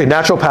I'm like, okay,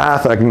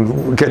 naturopath, I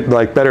can get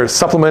like better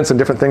supplements and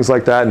different things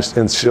like that,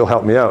 and she'll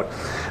help me out.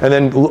 And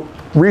then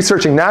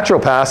researching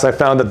naturopaths, I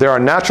found that there are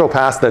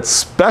naturopaths that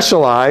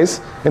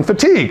specialize in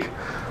fatigue.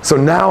 So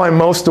now I'm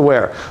most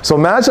aware. So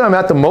imagine I'm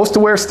at the most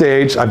aware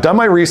stage. I've done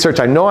my research.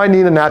 I know I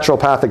need a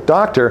naturopathic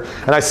doctor.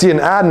 And I see an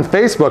ad in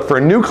Facebook for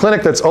a new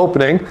clinic that's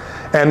opening.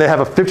 And they have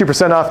a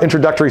 50% off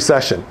introductory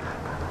session.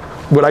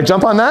 Would I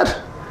jump on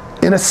that?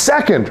 In a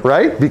second,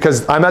 right?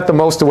 Because I'm at the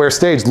most aware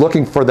stage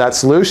looking for that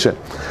solution.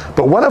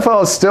 But what if I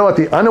was still at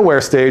the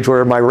unaware stage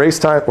where my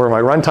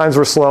run times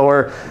were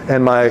slower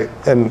and I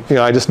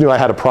just knew I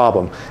had a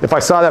problem? If I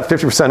saw that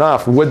 50%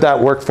 off, would that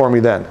work for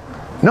me then?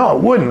 No,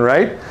 it wouldn't,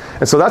 right?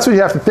 And so that's what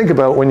you have to think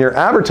about when you're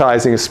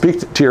advertising, is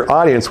speak to your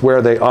audience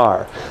where they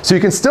are. So you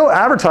can still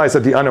advertise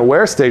at the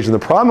unaware stage and the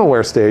problem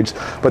aware stage,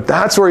 but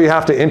that's where you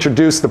have to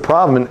introduce the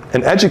problem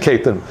and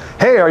educate them.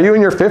 Hey, are you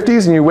in your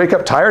 50s and you wake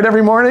up tired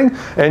every morning?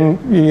 And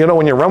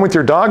when you run with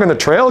your dog on the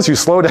trails, you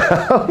slow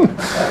down?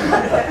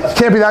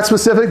 Can't be that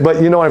specific,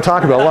 but you know what I'm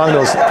talking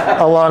about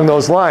along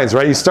those lines,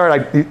 right?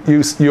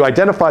 You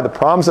identify the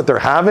problems that they're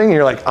having, and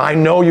you're like, I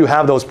know you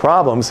have those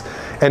problems,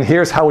 and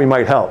here's how we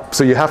might help.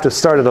 So you have to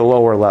start at a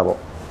lower level.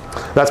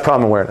 That's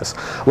problem awareness.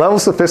 Level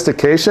of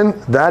sophistication,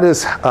 that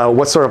is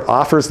what sort of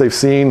offers they're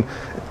seeing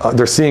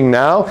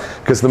now,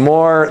 because the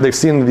more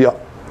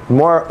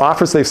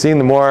offers they've seen,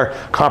 the more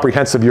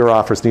comprehensive your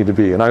offers need to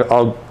be. And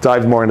I'll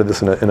dive more into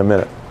this in a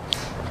minute.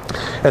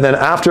 And then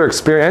after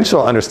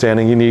experiential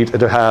understanding, you need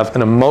to have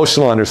an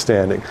emotional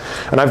understanding.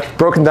 And I've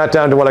broken that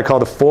down to what I call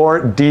the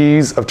 4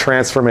 Ds of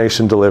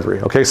transformation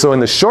delivery. Okay, so in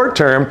the short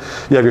term,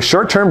 you have your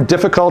short-term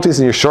difficulties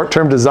and your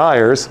short-term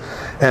desires.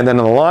 And then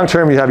in the long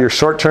term, you have your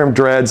short-term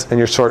dreads and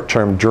your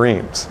short-term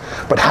dreams.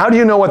 But how do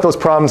you know what those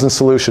problems and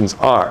solutions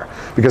are?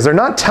 Because they're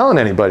not telling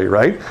anybody,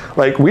 right?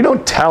 Like, we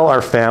don't tell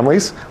our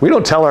families. We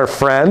don't tell our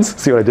friends.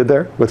 See what I did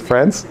there with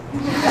friends?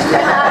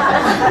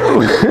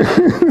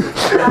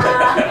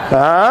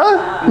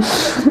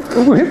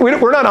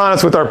 We're not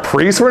honest with our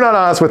priests. We're not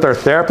honest with our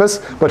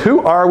therapists. But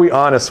who are we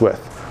honest with?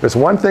 There's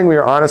one thing we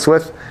are honest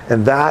with,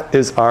 and that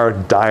is our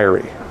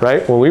diary,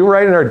 right? When we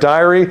write in our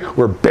diary,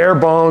 we're bare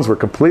bones, we're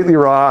completely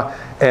raw,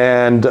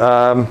 and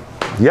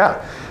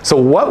yeah. So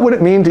what would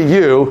it mean to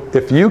you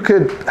if you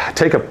could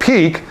take a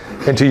peek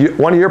into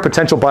one of your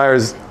potential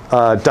buyers'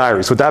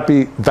 diaries? Would that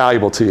be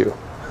valuable to you?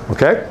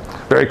 Okay,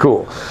 very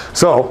cool.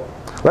 So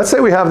let's say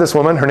we have this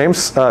woman, her name's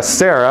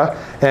Sarah,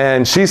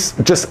 and she's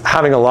just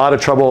having a lot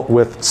of trouble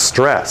with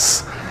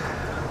stress.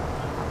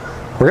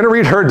 We're going to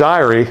read her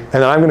diary, and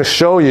then I'm going to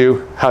show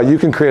you how you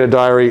can create a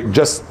diary, and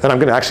I'm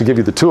going to actually give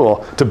you the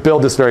tool to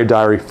build this very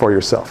diary for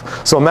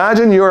yourself. So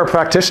imagine you're a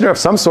practitioner of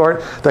some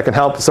sort that can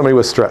help somebody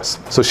with stress.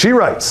 So she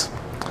writes,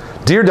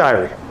 "Dear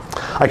diary,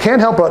 I can't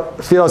help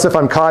but feel as if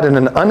I'm caught in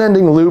an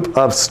unending loop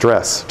of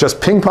stress, just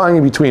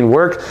ping-ponging between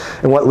work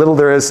and what little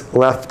there is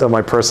left of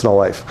my personal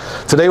life.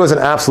 Today was an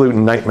absolute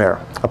nightmare.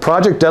 A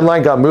project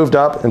deadline got moved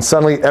up, and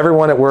suddenly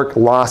everyone at work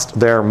lost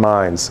their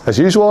minds. As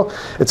usual,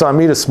 it's on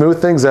me to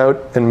smooth things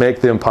out and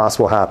make the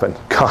impossible happen.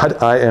 God,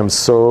 I am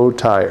so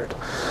tired.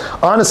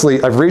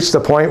 Honestly, I've reached a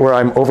point where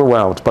I'm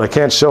overwhelmed, but I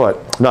can't show it.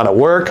 Not at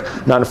work,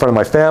 not in front of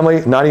my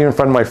family, not even in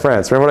front of my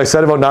friends." Remember what I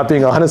said about not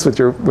being honest with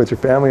your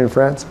family and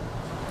friends?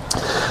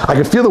 "I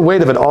can feel the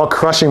weight of it all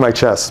crushing my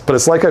chest, but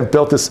it's like I've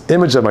built this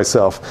image of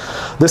myself.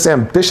 This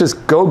ambitious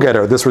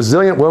go-getter, this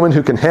resilient woman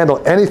who can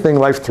handle anything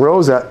life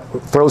throws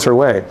her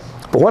way.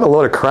 But what a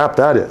load of crap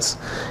that is.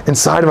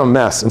 Inside I'm a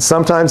mess, and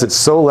sometimes it's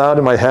so loud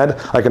in my head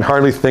I can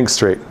hardly think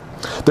straight.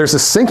 There's a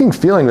sinking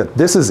feeling that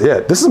this is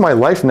it. This is my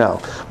life now.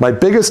 My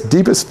biggest,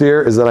 deepest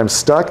fear is that I'm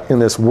stuck in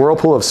this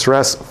whirlpool of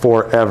stress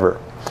forever.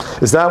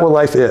 Is that what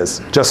life is?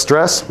 Just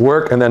stress,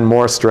 work, and then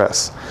more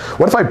stress?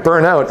 What if I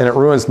burn out and it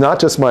ruins not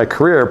just my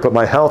career, but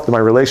my health and my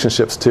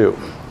relationships too?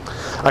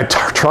 I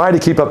try to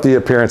keep up the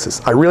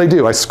appearances. I really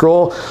do. I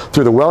scroll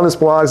through the wellness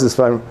blogs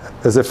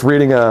as if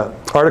reading an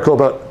article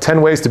about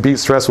 10 ways to beat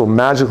stress will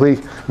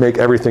magically make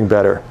everything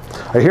better.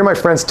 I hear my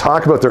friends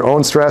talk about their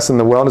own stress and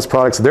the wellness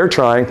products they're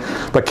trying,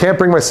 but can't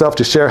bring myself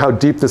to share how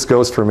deep this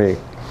goes for me.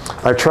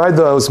 I've tried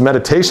those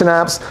meditation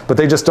apps, but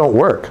they just don't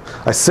work.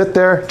 I sit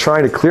there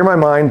trying to clear my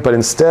mind, but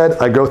instead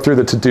I go through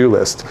the to-do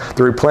list,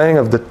 the replaying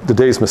of the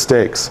day's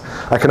mistakes.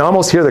 I can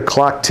almost hear the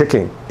clock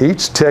ticking,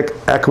 each tick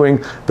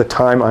echoing the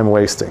time I'm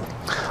wasting.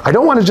 I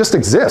don't want to just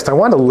exist, I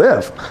want to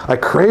live. I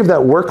crave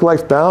that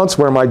work-life balance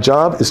where my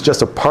job is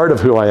just a part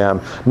of who I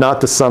am, not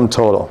the sum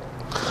total.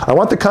 I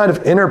want the kind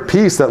of inner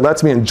peace that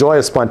lets me enjoy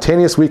a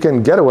spontaneous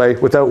weekend getaway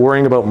without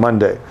worrying about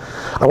Monday.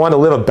 I want to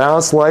live a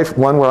balanced life,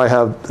 one where I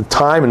have the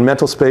time and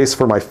mental space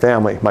for my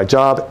family, my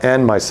job,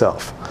 and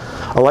myself.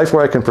 A life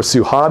where I can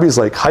pursue hobbies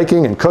like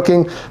hiking and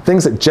cooking,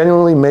 things that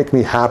genuinely make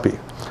me happy.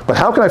 But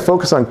how can I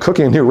focus on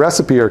cooking a new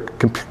recipe or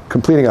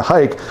completing a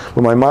hike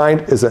when my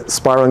mind is a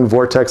spiraling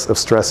vortex of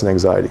stress and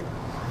anxiety?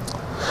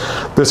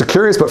 There's a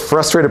curious but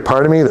frustrated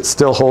part of me that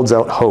still holds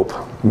out hope.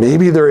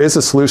 Maybe there is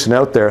a solution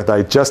out there that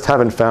I just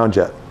haven't found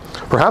yet.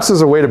 Perhaps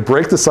there's a way to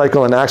break the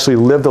cycle and actually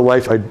live the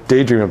life I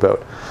daydream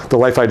about, the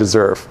life I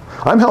deserve.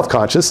 I'm health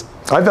conscious.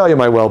 I value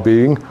my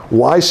well-being.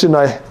 Why shouldn't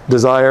I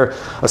desire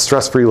a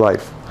stress-free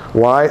life?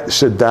 Why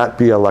should that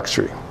be a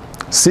luxury?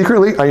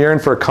 Secretly, I yearn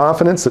for a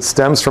confidence that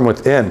stems from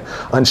within,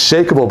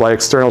 unshakable by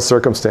external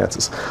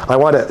circumstances. I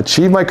want to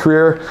achieve my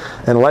career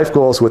and life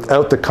goals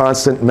without the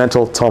constant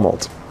mental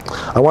tumult.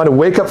 I want to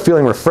wake up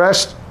feeling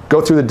refreshed,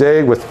 go through the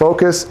day with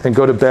focus, and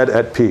go to bed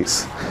at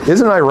peace.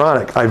 Isn't it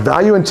ironic? I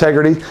value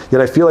integrity, yet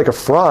I feel like a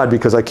fraud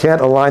because I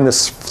can't align this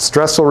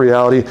stressful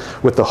reality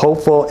with the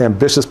hopeful,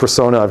 ambitious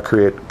persona I've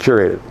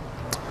curated.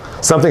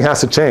 Something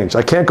has to change.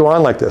 I can't go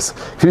on like this,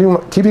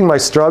 keeping my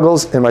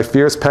struggles and my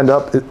fears penned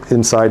up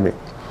inside me.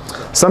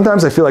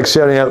 Sometimes I feel like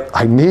shouting out,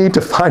 I need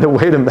to find a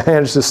way to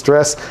manage this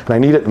stress, and I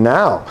need it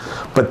now.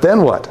 But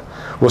then what?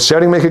 Will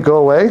shouting make it go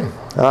away?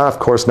 Of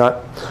course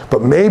not.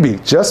 But maybe,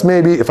 just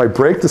maybe, if I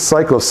break the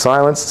cycle of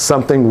silence,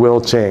 something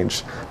will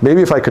change.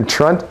 Maybe if I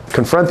confront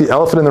the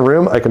elephant in the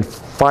room, I can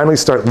finally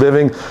start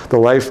living the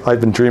life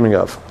I've been dreaming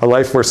of. A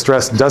life where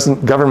stress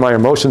doesn't govern my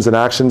emotions and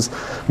actions.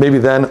 Maybe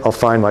then I'll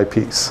find my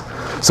peace.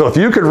 So if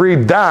you could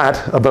read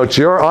that about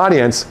your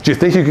audience, do you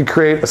think you could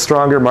create a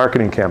stronger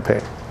marketing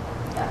campaign?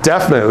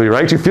 Definitely,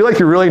 right? Do you feel like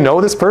you really know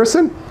this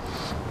person?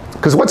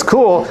 Because what's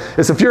cool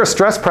is if you're a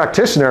stress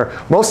practitioner,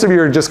 most of you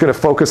are just going to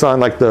focus on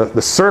like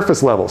the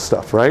surface level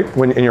stuff, right?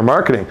 When in your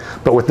marketing.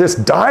 But with this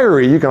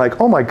diary, you can like,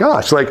 oh my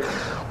gosh, like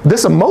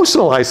this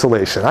emotional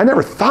isolation. I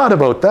never thought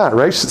about that,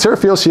 right? Sarah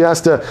feels she has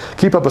to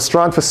keep up a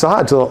strong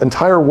facade to the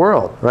entire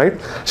world, right?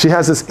 She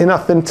has this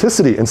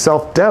inauthenticity and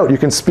self-doubt. You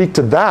can speak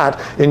to that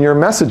in your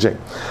messaging.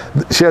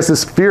 She has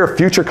this fear of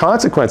future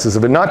consequences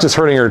of it not just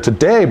hurting her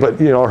today, but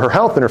her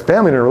health and her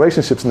family and her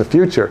relationships in the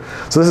future.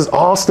 So this is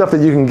all stuff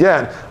that you can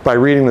get by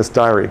reading this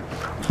diary.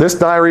 This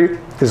diary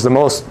is the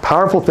most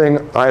powerful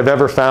thing I have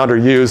ever found or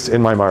used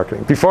in my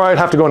marketing. Before I'd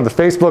have to go into the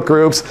Facebook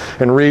groups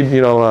and read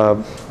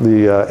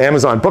the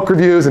Amazon book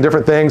reviews and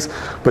different things,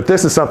 but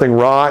this is something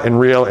raw and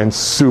real and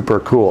super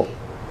cool.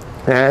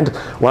 And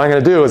what I'm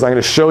going to do is I'm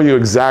going to show you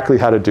exactly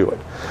how to do it.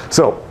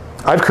 So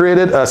I've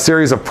created a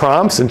series of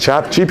prompts in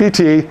Chat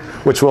GPT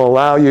which will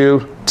allow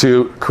you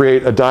to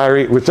create a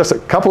diary with just a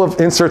couple of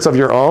inserts of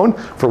your own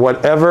for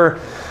whatever.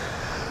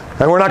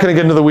 And we're not going to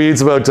get into the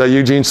weeds about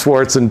Eugene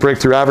Schwartz and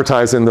breakthrough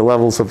advertising, the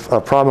levels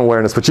of problem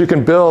awareness, but you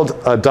can build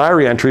a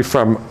diary entry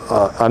from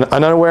an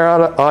unaware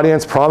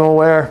audience, problem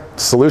aware,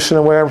 solution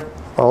aware,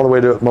 all the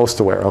way to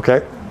most aware,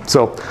 okay?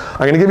 So I'm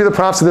going to give you the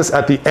prompts of this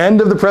at the end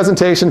of the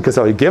presentation because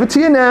I'll give it to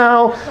you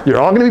now. You're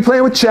all going to be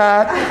playing with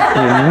chat.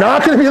 And you're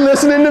not going to be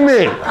listening to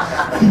me.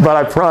 But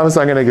I promise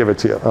I'm going to give it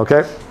to you,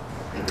 okay?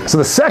 So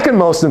the second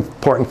most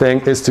important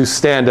thing is to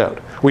stand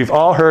out. We've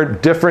all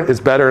heard different is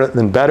better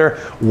than better.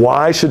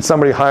 Why should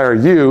somebody hire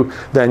you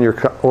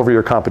over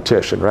your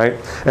competition, right?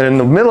 And in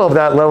the middle of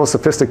that level of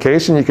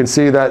sophistication, you can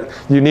see that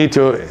you need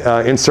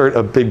to insert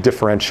a big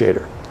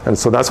differentiator. And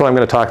so that's what I'm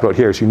going to talk about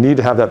here, is you need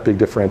to have that big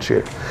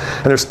differentiator.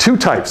 And there's two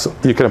types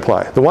you can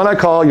apply. The one I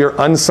call your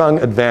unsung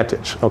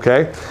advantage,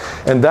 okay?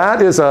 And that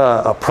is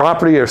a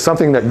property or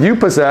something that you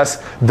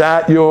possess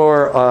that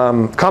your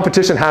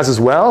competition has as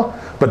well,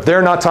 but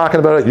they're not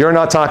talking about it, you're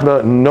not talking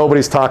about it,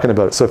 nobody's talking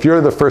about it. So if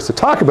you're the first to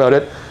talk about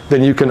it,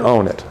 then you can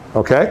own it,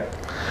 okay?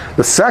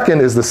 The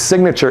second is the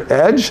signature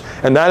edge,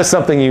 and that is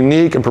something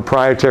unique and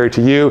proprietary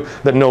to you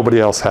that nobody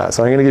else has.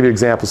 So I'm going to give you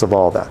examples of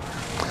all of that.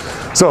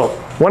 So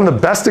one of the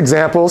best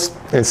examples,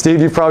 and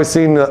Steve, you've probably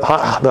seen the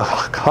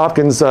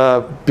Hopkins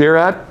beer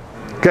ad.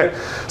 Okay,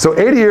 so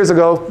 80 years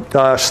ago,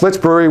 Schlitz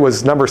Brewery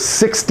was number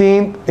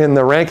 16 in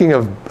the ranking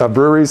of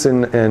breweries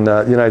in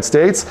the United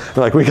States.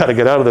 They're like, we got to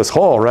get out of this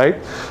hole,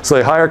 right? So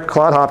they hire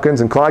Claude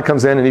Hopkins, and Claude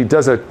comes in, and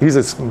he's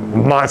this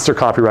monster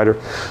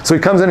copywriter. So he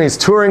comes in, and he's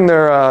touring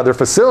their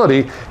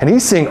facility, and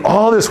he's seeing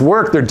all this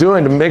work they're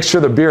doing to make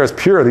sure the beer is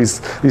pure. These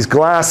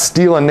glass,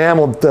 steel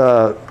enameled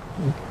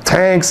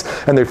tanks,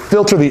 and they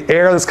filter the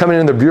air that's coming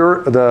in the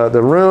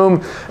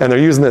room, and they're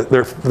using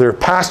they're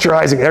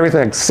pasteurizing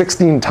everything like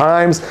 16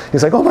 times.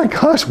 He's like, oh my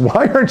gosh,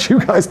 why aren't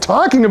you guys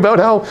talking about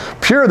how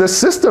pure this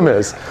system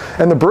is?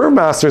 And the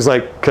brewmaster's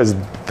like, because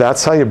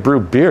that's how you brew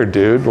beer,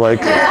 dude. Like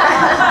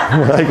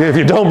if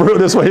you don't brew it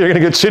this way, you're gonna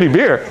get shitty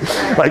beer.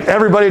 Like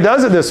everybody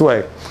does it this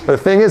way. But the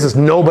thing is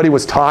nobody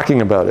was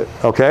talking about it,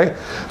 okay?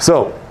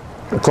 So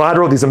Claude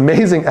wrote these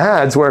amazing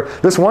ads where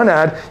this one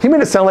ad, he made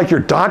it sound like your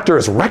doctor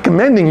is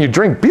recommending you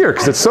drink beer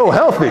because it's so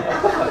healthy.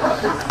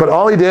 But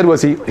all he did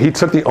was he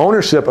took the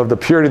ownership of the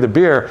purity of the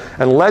beer,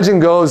 and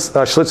legend goes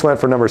Schlitz went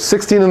for number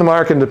 16 in the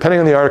market, and depending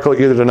on the article,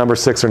 either to number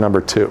 6 or number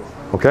 2,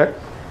 okay?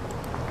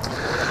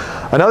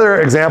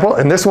 Another example,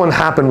 and this one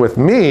happened with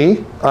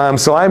me,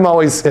 so I'm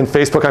always in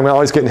Facebook, I'm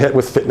always getting hit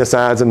with fitness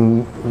ads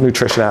and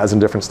nutrition ads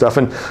and different stuff,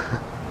 and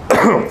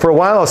for a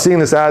while I was seeing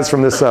this ads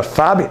from this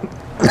Fabian.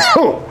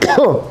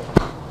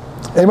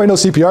 Anybody know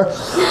CPR?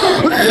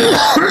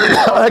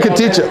 I can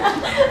teach it.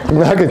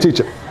 I can teach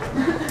it.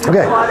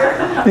 Okay.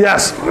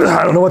 Yes.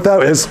 I don't know what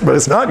that is, but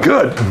it's not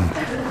good.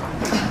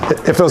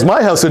 If it was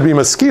my house, it'd be a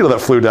mosquito that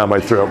flew down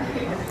my throat.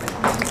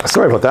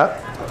 Sorry about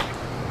that.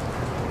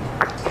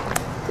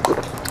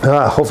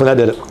 Hopefully that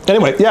did it.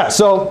 Anyway, yeah,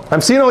 so I'm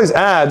seeing all these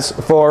ads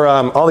for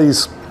all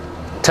these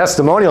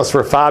testimonials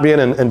for Fabian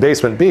and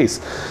Basement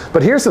Beast.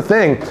 But here's the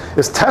thing,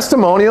 is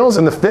testimonials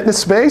in the fitness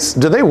space,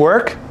 do they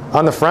work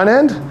on the front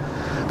end?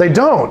 They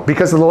don't,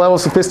 because of the level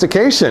of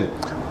sophistication.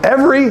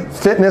 Every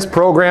fitness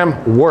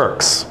program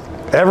works.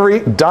 Every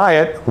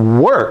diet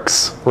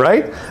works,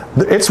 right?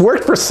 It's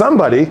worked for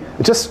somebody,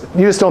 you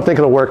just don't think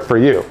it'll work for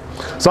you.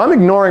 So I'm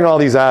ignoring all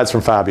these ads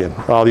from Fabian,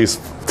 all these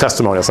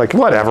testimonials, like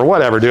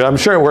whatever, dude. I'm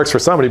sure it works for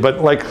somebody,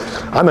 but like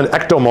I'm an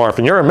ectomorph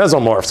and you're a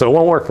mesomorph, so it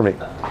won't work for me.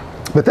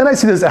 But then I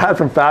see this ad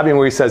from Fabian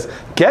where he says,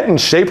 get in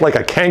shape like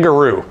a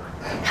kangaroo.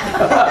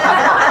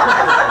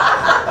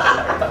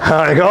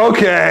 I'm like,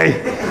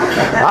 okay,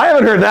 I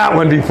haven't heard that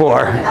one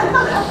before.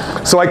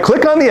 So I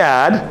click on the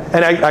ad,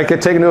 and I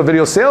get taken to a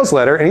video sales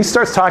letter, and he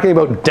starts talking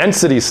about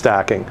density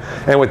stacking.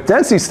 And with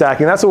density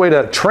stacking, that's a way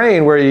to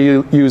train where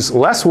you use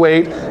less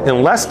weight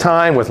in less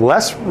time with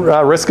less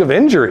risk of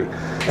injury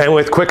and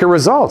with quicker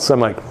results.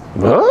 I'm like,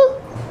 huh?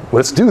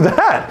 Let's do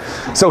that.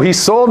 So he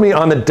sold me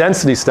on the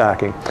density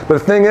stacking. But the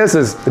thing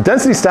is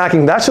density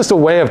stacking, that's just a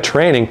way of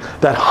training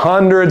that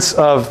hundreds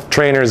of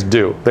trainers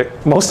do.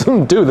 Most of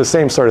them do the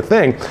same sort of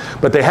thing,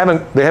 but they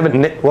haven't,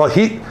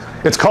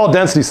 it's called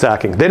density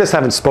stacking. They just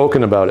haven't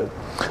spoken about it.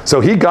 So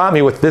he got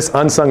me with this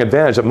unsung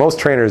advantage that most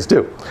trainers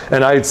do.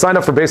 And I signed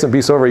up for Basement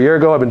Beast over a year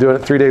ago. I've been doing it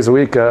 3 days a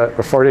week,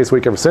 or 4 days a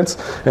week ever since,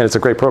 and it's a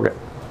great program.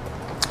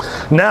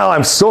 Now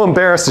I'm so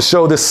embarrassed to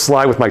show this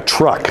slide with my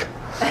truck.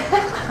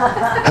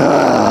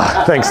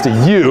 Thanks to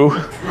you.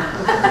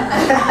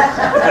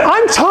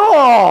 I'm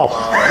tall.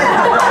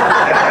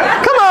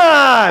 Come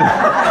on.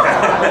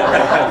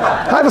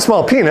 I have a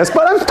small penis,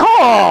 but I'm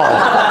tall.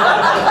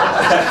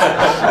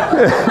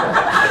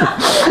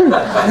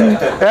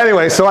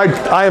 Anyway, so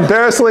I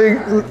embarrassingly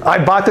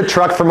bought the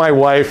truck for my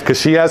wife because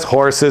she has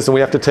horses and we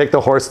have to take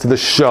the horse to the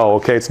show.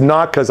 Okay, it's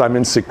not because I'm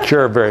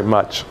insecure very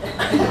much.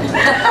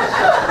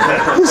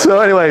 So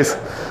anyways,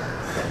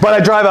 but I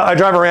drive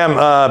a Ram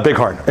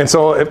Bighorn. And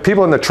so if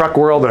people in the truck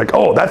world are like,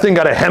 oh, that thing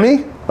got a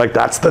Hemi? Like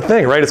that's the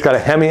thing, right? It's got a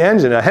Hemi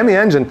engine. A Hemi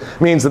engine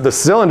means that the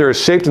cylinder is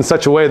shaped in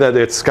such a way that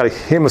it's got a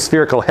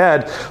hemispherical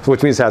head,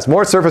 which means it has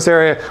more surface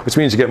area, which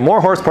means you get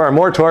more horsepower and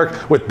more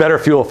torque with better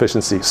fuel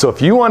efficiency. So if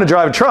you want to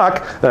drive a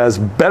truck that has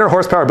better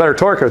horsepower, better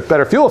torque, with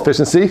better fuel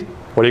efficiency,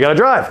 what do you got to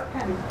drive?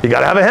 You got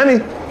to have a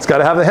Hemi. It's got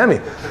to have the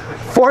Hemi.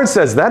 Ford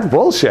says that's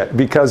bullshit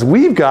because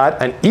we've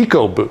got an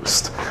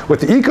EcoBoost.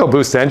 With the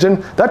EcoBoost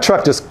engine, that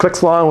truck just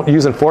clicks along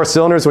using 4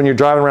 cylinders when you're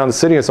driving around the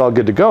city, it's all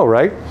good to go,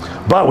 right?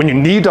 But when you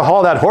need to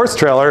haul that horse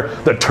trailer,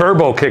 the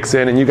turbo kicks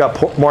in and you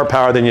got more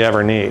power than you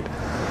ever need,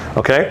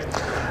 okay?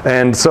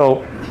 And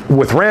so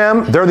with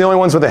Ram, they're the only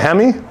ones with a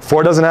Hemi.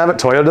 Ford doesn't have it,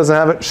 Toyota doesn't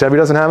have it, Chevy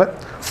doesn't have it.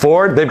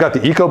 Ford, they've got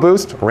the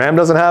EcoBoost, Ram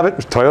doesn't have it,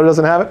 Toyota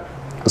doesn't have it.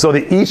 So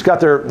they each got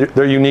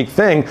their unique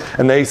thing,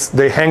 and they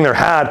hang their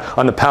hat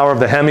on the power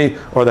of the Hemi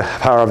or the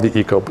power of the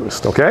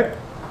EcoBoost, okay?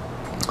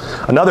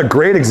 Another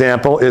great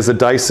example is the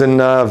Dyson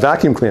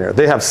vacuum cleaner.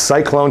 They have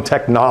Cyclone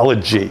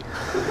technology.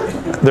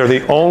 They're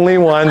the only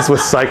ones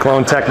with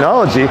Cyclone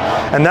technology,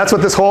 and that's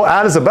what this whole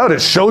ad is about.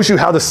 It shows you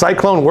how the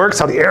cyclone works,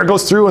 how the air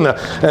goes through and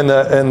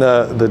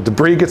the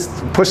debris gets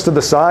pushed to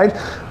the side,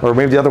 or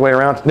maybe the other way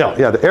around. No,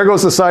 yeah, the air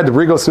goes to the side,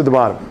 debris goes through the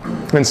bottom.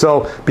 And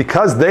so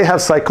because they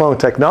have Cyclone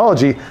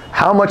technology,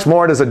 how much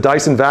more does a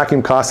Dyson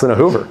vacuum cost than a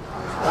Hoover?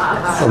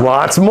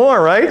 Lots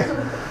more, right?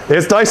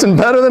 Is Dyson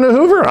better than a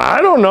Hoover?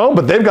 I don't know,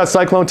 but they've got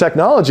Cyclone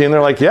technology, and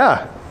they're like,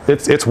 yeah,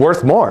 it's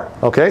worth more,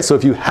 okay? So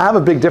if you have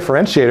a big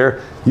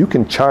differentiator, you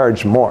can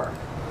charge more.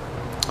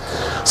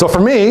 So for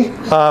me,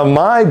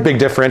 my big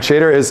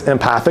differentiator is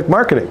empathic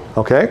marketing,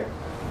 okay?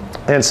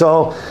 And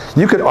so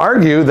you could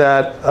argue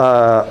that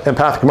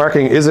empathic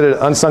marketing, is it an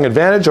unsung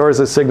advantage or is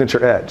it a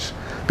signature edge?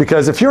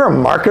 Because if you're a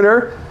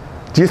marketer,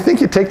 do you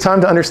think you take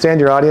time to understand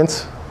your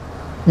audience?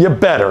 You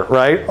better,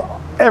 right?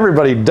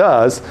 Everybody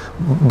does,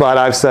 but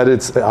I've said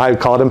I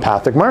call it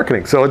empathic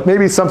marketing. So it may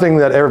be something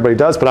that everybody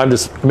does, but I'm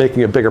just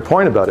making a bigger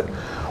point about it.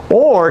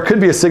 Or it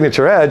could be a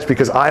signature edge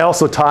because I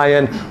also tie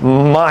in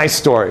my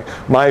story,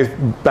 my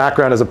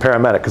background as a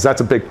paramedic, because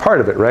that's a big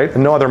part of it, right?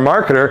 And no other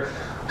marketer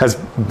has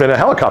been a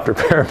helicopter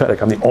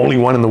paramedic. I'm the only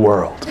one in the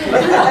world.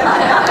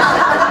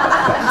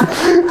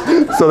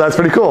 So that's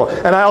pretty cool.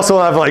 And I also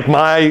have like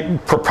my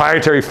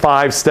proprietary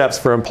 5 steps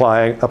for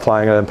applying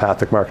an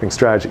empathic marketing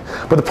strategy.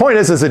 But the point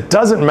is it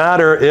doesn't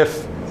matter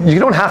if you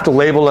don't have to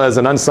label it as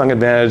an unsung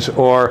advantage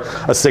or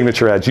a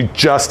signature edge. You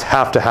just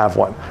have to have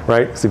one,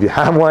 right? Because if you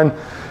have one,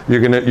 you're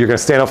gonna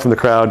stand out from the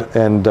crowd,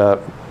 and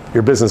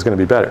your business is gonna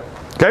be better.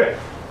 Okay?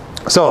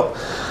 So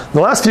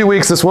the last few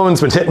weeks, this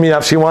woman's been hitting me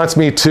up. She wants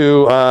me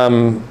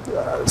to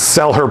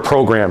sell her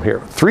program here.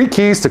 3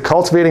 keys to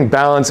cultivating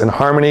balance and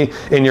harmony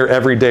in your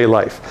everyday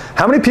life.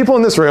 How many people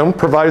in this room,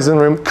 providers in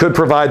the room, could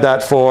provide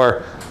that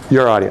for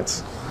your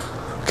audience?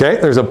 Okay,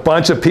 there's a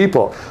bunch of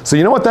people. So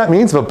you know what that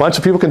means? If a bunch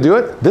of people can do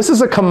it, this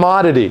is a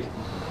commodity.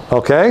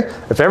 Okay,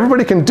 if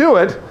everybody can do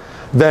it,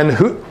 then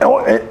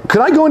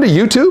could I go into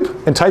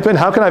YouTube and type in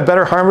how can I have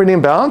better harmony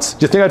and balance?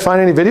 Do you think I'd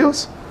find any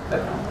videos?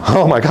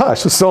 Oh my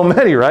gosh, there's so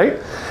many, right?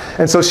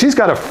 And so she's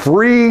got a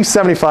free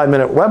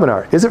 75-minute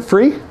webinar. Is it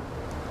free?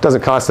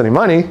 Doesn't cost any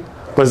money,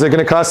 but is it going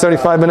to cost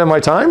 75 minutes of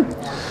my time?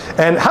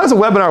 And how does a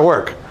webinar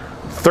work?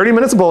 30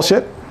 minutes of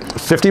bullshit,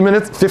 15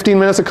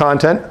 minutes of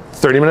content,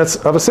 30 minutes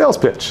of a sales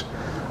pitch.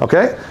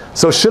 Okay?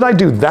 So should I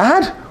do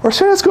that, or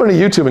should I just go to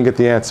YouTube and get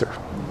the answer?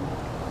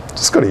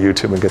 Just go to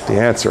YouTube and get the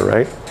answer,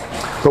 right?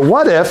 But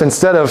what if,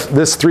 instead of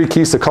this 3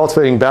 keys to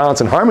cultivating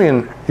balance and harmony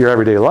in your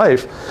everyday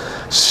life,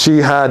 she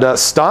had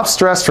stop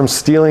stress from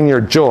stealing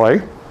your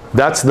joy.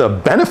 That's the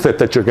benefit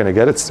that you're going to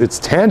get. It's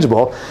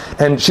tangible.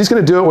 And she's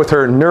going to do it with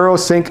her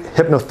NeuroSync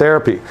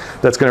hypnotherapy.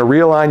 That's going to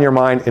realign your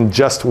mind in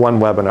just one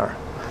webinar.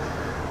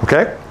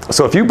 Okay?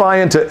 So if you buy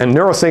into a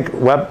NeuroSync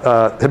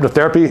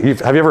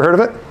hypnotherapy, have you ever heard of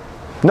it?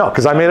 No,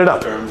 because I made it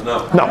up.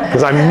 No,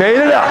 because I made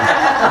it up.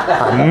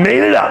 I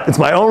made it up. It's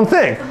my own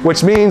thing.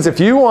 Which means if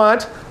you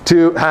want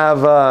to have,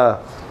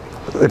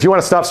 if you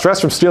want to stop stress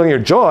from stealing your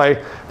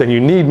joy, then you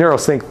need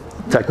NeuroSync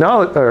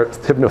technology or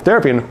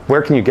hypnotherapy. And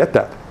where can you get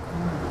that?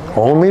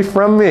 Only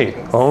from me.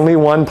 Only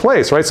one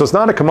place, right? So it's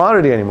not a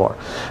commodity anymore.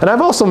 And I've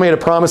also made a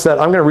promise that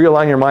I'm going to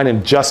realign your mind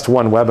in just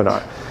one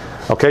webinar.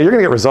 Okay, you're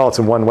going to get results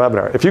in one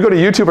webinar. If you go to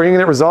YouTube, are you going to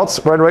get results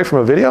right away from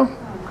a video?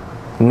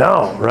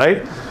 No,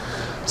 right?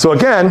 So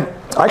again,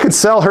 I could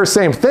sell her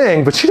same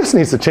thing, but she just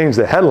needs to change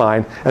the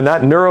headline. And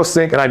that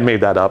NeuroSync, and I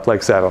made that up, like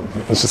I said,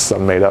 it's just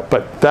something made up.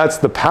 But that's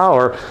the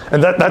power,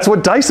 and that's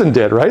what Dyson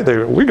did, right?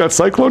 We got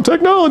Cyclone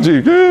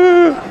technology.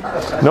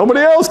 Yeah. Nobody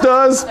else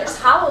does. There's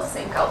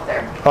HaloSync out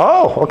there.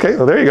 Oh, okay,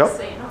 well, there you go.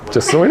 So you know.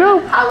 Just so we know.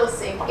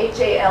 HaloSync,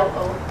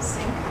 H-A-L-O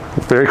sync.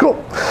 Very cool.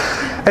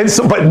 And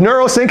so, but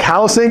NeuroSync,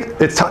 HaloSync,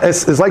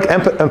 it's like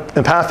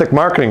empathic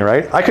marketing,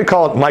 right? I could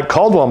call it Mike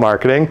Caldwell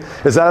marketing.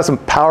 Is that as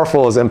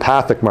powerful as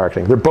empathic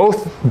marketing? They're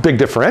both big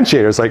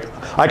differentiators. Like,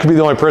 I could be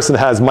the only person that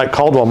has Mike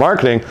Caldwell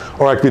marketing,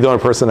 or I could be the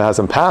only person that has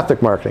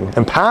empathic marketing.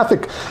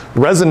 Empathic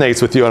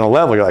resonates with you on a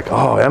level. You're like,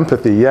 oh,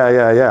 empathy,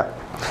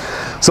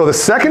 yeah. So the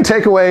second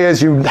takeaway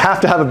is you have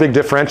to have a big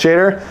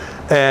differentiator,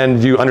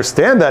 and you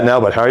understand that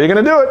now, but how are you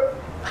going to do it?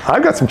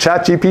 I've got some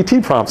Chat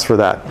GPT prompts for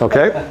that,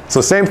 okay?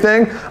 So same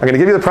thing, I'm going to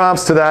give you the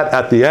prompts to that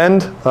at the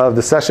end of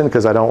the session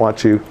because I don't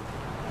want you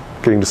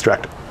getting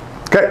distracted.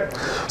 Okay,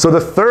 so the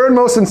third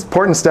most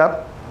important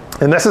step,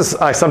 and this is,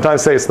 I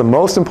sometimes say it's the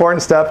most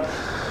important step,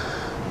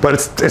 but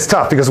it's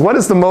tough because what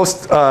is the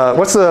most,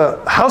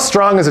 how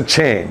strong is a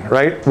chain,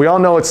 right? We all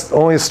know it's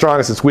only as strong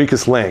as its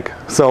weakest link.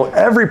 So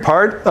every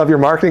part of your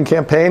marketing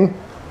campaign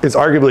is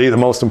arguably the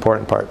most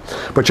important part.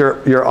 But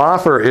your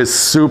offer is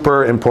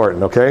super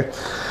important, okay?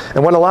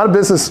 And what a lot of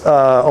business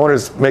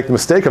owners make the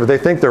mistake of, they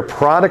think their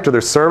product or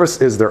their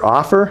service is their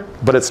offer,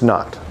 but it's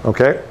not,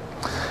 okay?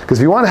 Because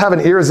if you want to have an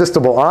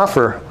irresistible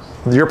offer,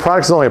 your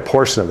product is only a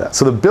portion of that.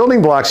 So the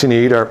building blocks you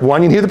need are,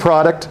 one, you need the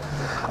product.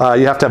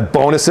 You have to have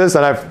bonuses.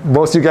 And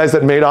most of you guys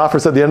that made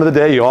offers at the end of the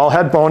day, you all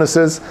had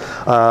bonuses.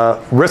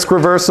 Risk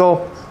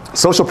reversal,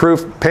 social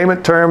proof,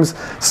 payment terms,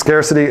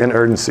 scarcity, and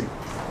urgency.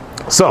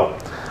 So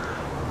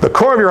the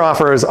core of your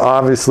offer is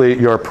obviously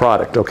your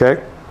product,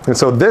 okay? And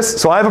so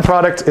I have a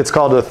product, it's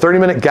called a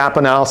 30-minute gap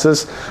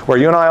analysis, where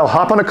you and I will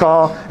hop on a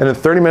call, and in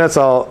 30 minutes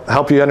I'll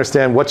help you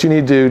understand what you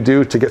need to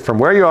do to get from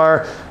where you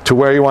are to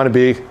where you want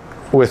to be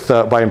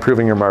by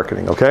improving your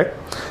marketing, okay?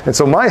 And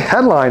so my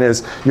headline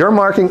is, your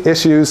marketing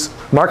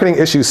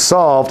issues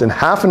solved in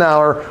half an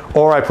hour,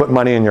 or I put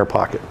money in your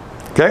pocket,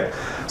 okay?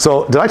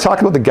 So did I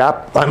talk about the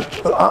gap?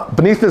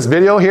 Beneath this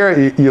video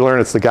here, you learn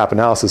it's the gap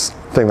analysis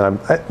thing that I'm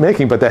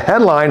making, but the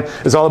headline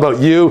is all about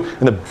you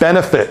and the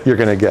benefit you're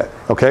gonna get,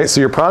 okay? So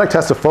your product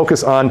has to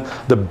focus on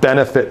the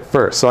benefit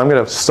first. So I'm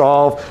gonna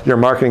solve your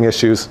marketing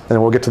issues,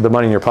 and we'll get to the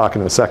money in your pocket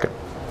in a second.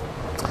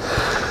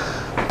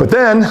 But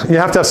then you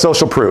have to have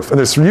social proof. And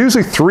there's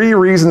usually 3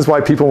 reasons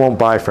why people won't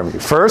buy from you.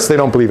 First, they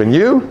don't believe in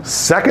you.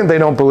 Second, they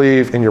don't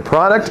believe in your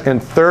product.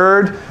 And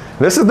third,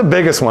 this is the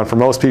biggest one for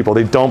most people,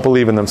 they don't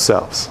believe in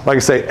themselves. Like I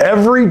say,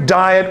 every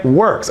diet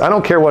works. I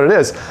don't care what it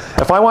is.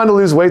 If I want to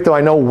lose weight, though,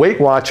 I know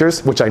Weight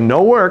Watchers, which I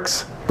know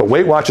works, but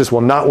Weight Watchers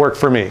will not work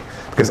for me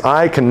because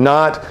I'm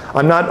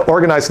not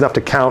organized enough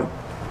to count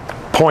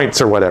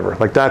points or whatever.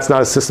 Like, that's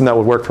not a system that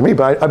would work for me,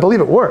 but I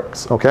believe it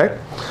works, okay?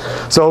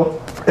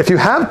 So if you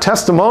have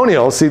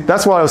testimonials, see,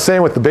 that's what I was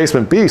saying with the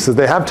Basement Beast, is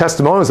they have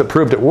testimonials that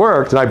proved it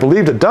worked, and I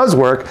believed it does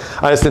work,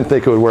 I just didn't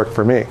think it would work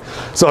for me.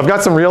 So I've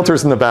got some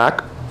realtors in the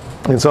back.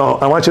 And so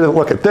I want you to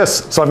look at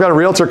this. So I've got a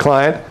realtor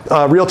client,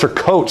 a realtor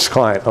coach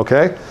client,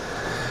 okay?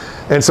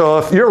 And so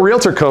if you're a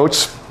realtor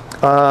coach,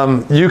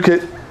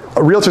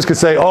 realtors could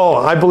say, oh,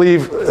 I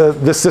believe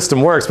this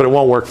system works, but it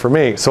won't work for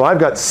me. So I've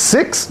got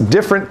 6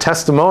 different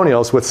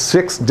testimonials with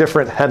 6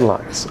 different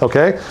headlines,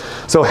 okay?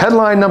 So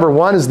headline number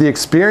 1 is the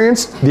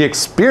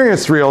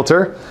experienced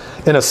realtor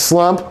in a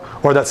slump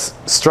or that's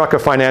struck a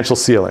financial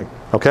ceiling.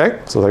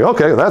 Okay, so like,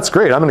 okay, that's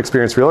great. I'm an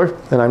experienced realtor,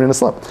 and I'm in a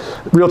slump.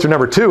 Realtor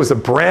number 2 is a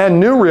brand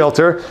new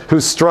realtor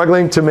who's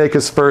struggling to make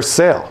his first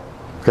sale.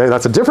 Okay,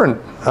 that's a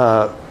different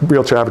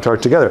realtor avatar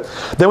together.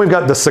 Then we've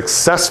got the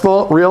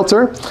successful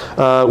realtor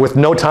with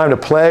no time to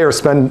play or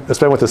spend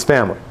with his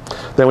family.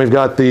 Then we've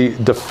got the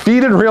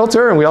defeated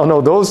realtor, and we all know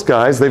those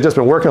guys. They've just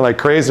been working like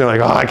crazy, and they're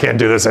like, oh, I can't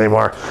do this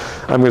anymore.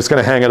 I'm just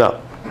going to hang it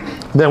up.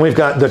 Then we've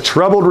got the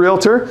troubled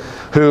realtor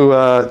who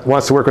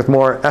wants to work with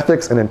more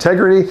ethics and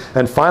integrity.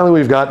 And finally,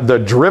 we've got the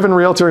driven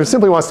realtor who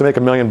simply wants to make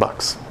 $1 million.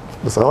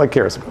 That's all he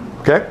cares about.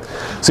 Okay?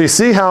 So you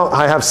see how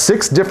I have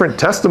 6 different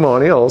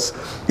testimonials,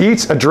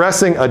 each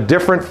addressing a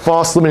different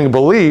false limiting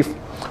belief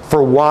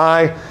for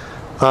why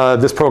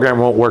this program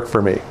won't work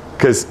for me.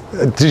 Because,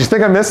 did you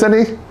think I missed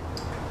any?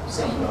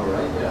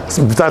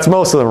 That's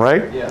most of them,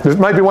 right? Yeah. There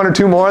might be 1 or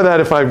 2 more that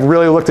if I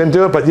really looked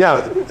into it, but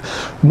yeah,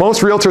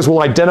 most realtors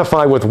will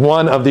identify with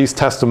one of these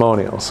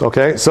testimonials,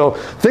 okay? So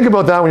think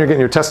about that when you're getting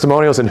your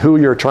testimonials and who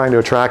you're trying to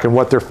attract and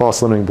what their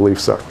false limiting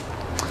beliefs are.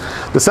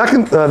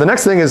 The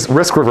next thing is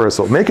risk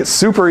reversal. Make it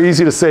super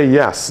easy to say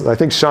yes. I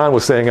think Sean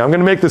was saying, I'm going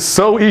to make this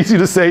so easy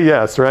to say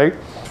yes, right?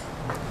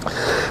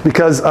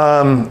 Because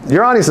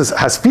your audience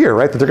has fear,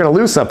 right? That they're going to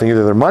lose something,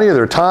 either their money or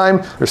their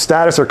time, their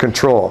status or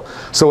control.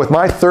 So with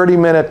my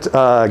 30-minute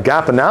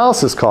gap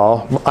analysis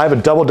call, I have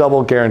a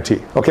double-double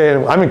guarantee. Okay,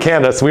 and I'm in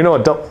Canada, so we know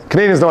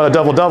Canadians know what a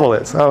double-double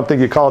is. I don't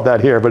think you call it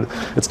that here, but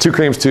it's 2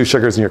 creams, 2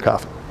 sugars in your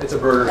coffee. It's a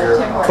burger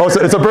here. Oh,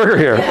 it's a burger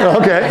here.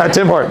 Okay, at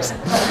Tim Hortons.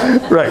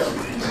 Right.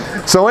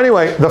 So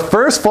anyway,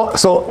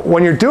 so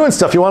when you're doing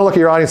stuff, you want to look at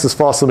your audience's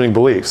false limiting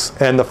beliefs.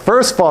 And the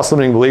first false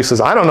limiting belief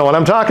is, I don't know what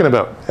I'm talking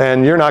about.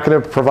 And you're not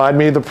going to provide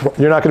me,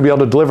 you're not going to be able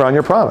to deliver on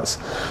your promise.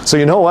 So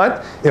you know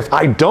what? If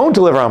I don't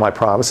deliver on my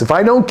promise, if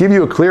I don't give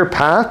you a clear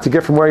path to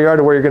get from where you are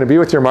to where you're going to be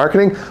with your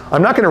marketing,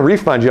 I'm not going to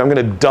refund you, I'm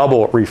going to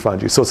double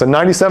refund you. So it's a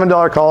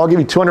 $97 call, I'll give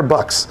you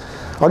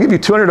 $200. I'll give you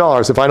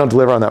 $200 if I don't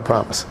deliver on that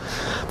promise.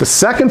 The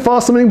second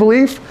false limiting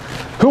belief,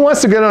 who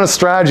wants to get on a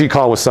strategy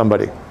call with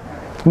somebody?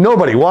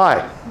 Nobody.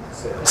 Why?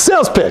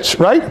 Sales pitch,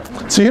 right?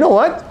 So you know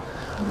what?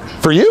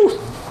 For you,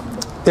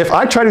 if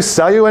I try to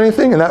sell you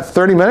anything in that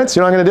 30 minutes,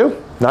 you know what I'm going to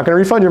do? Not going to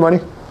refund your money.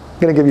 I'm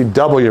going to give you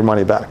double your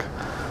money back.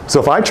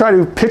 So if I try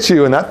to pitch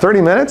you in that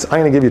 30 minutes, I'm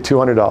going to give you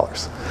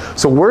 $200.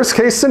 So worst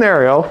case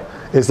scenario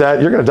is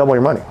that you're going to double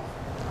your money.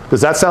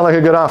 Does that sound like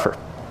a good offer?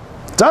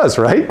 It does,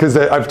 right? Because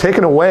I've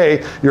taken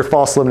away your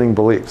false limiting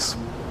beliefs.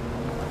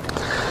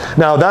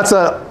 Now that's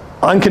a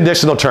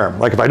unconditional term.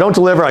 Like if I don't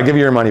deliver, I give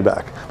you your money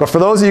back. But for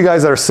those of you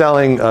guys that are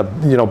selling,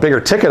 bigger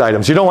ticket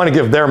items, you don't want to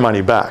give their money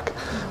back,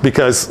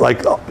 because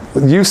like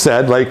you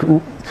said, like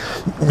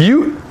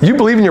you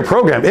believe in your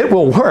program, it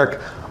will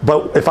work.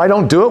 But if I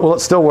don't do it, will it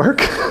still work?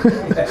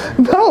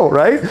 No,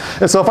 right?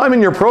 And so if I'm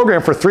in your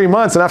program for 3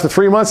 months, and after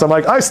 3 months, I'm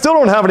like, I still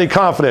don't have any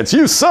confidence.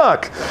 You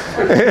suck.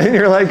 And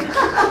you're like,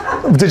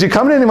 did you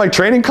come to any of my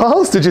training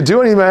calls? Did you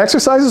do any of my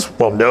exercises?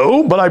 Well,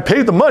 no, but I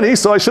paid the money,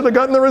 so I should have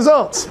gotten the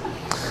results.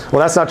 Well,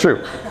 that's not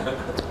true.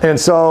 And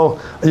so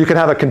you can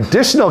have a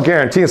conditional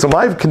guarantee. And so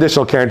my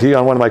conditional guarantee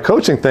on one of my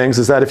coaching things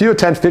is that if you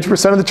attend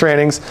 50% of the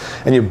trainings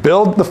and you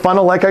build the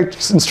funnel like I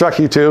instruct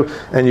you to,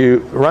 and you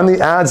run the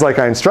ads like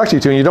I instruct you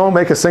to, and you don't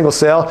make a single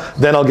sale,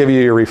 then I'll give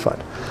you your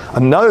refund.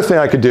 Another thing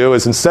I could do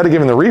is, instead of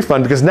giving the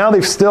refund, because now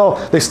they've still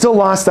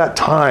lost that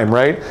time,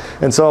 right?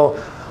 And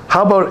so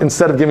how about,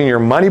 instead of giving your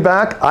money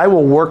back, I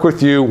will work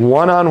with you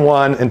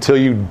one-on-one until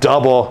you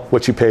double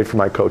what you paid for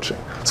my coaching.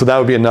 So that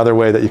would be another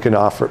way that you can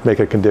make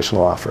a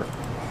conditional offer.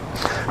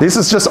 This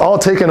is just all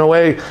taken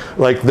away,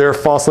 like their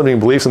false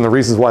limiting beliefs and the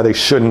reasons why they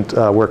shouldn't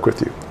work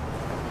with you.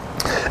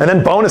 And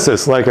then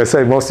bonuses. Like I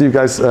say, most of you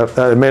guys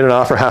made an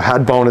offer, have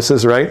had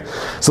bonuses, right?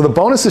 So the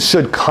bonuses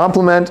should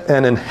complement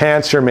and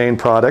enhance your main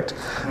product.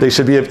 They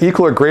should be of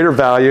equal or greater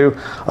value.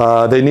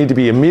 They need to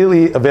be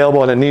immediately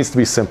available, and it needs to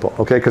be simple,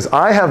 okay? Because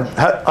I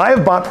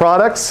have bought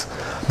products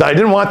that I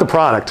didn't want the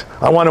product.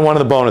 I wanted one of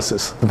the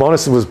bonuses. The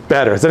bonus was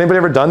better. Has anybody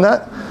ever done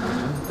that?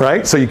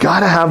 Right? So you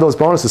got to have those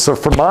bonuses. So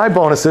for my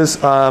bonuses,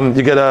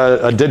 you get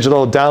a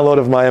digital download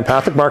of my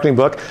empathic marketing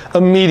book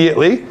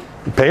immediately.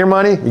 You pay your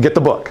money, you get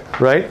the book,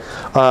 right?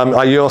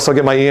 You also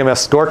get my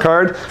EMS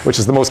scorecard, which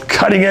is the most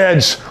cutting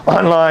edge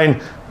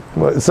online.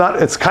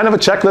 It's kind of a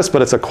checklist,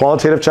 but it's a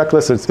qualitative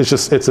checklist.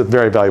 It's a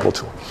very valuable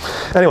tool.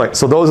 Anyway,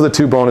 so those are the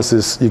 2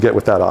 bonuses you get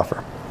with that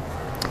offer.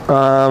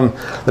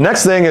 The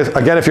next thing is,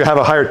 again, if you have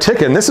a higher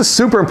ticket, and this is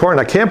super important.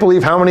 I can't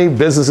believe how many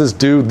businesses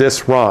do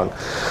this wrong.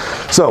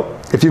 So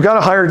if you've got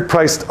a higher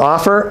priced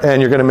offer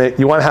and you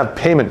want to have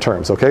payment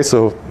terms, okay?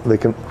 So they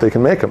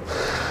can make them.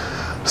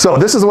 So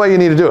this is the way you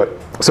need to do it.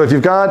 So if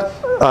you've got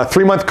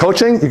 3-month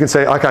coaching, you can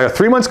say, okay, a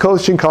 3 months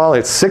coaching call,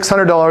 it's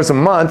 $600 a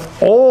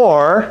month,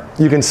 or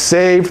you can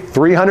save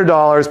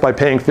 $300 by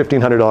paying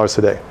 $1,500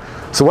 today.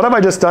 So what have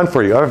I just done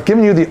for you? I've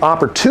given you the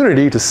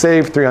opportunity to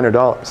save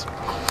 $300.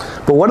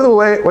 But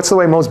what's the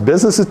way most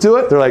businesses do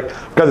it? They're like,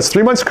 we've got this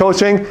 3 months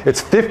coaching,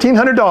 it's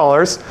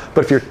 $1,500,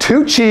 but if you're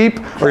too cheap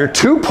or you're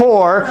too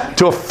poor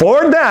to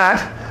afford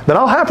that, then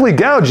I'll happily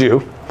gouge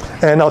you,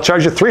 and I'll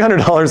charge you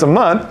 $300 a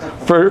month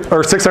or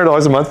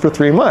 $600 a month for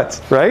 3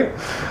 months, right?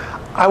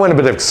 I went a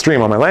bit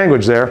extreme on my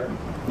language there,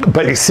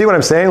 but you see what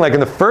I'm saying? Like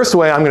in the first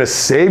way, I'm going to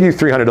save you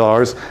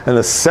 $300, and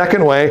the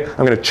second way,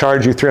 I'm going to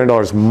charge you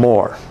 $300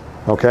 more,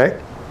 okay?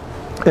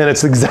 And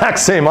it's the exact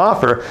same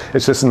offer,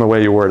 it's just in the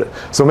way you word it.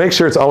 So make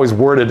sure it's always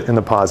worded in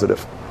the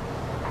positive.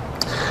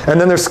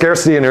 And then there's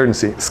scarcity and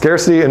urgency.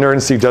 Scarcity and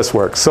urgency just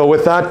work. So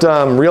with that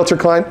realtor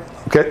client,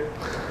 okay,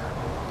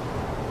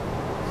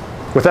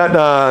 with that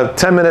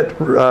 10-minute,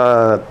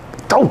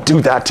 don't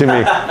do that to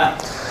me.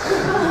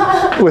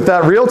 with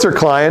that realtor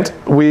client,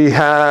 we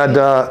had,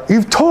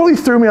 you totally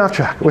threw me off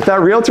track. With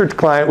that realtor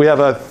client, we have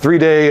a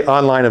 3-day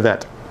online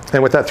event.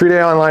 And with that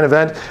 3-day online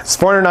event, it's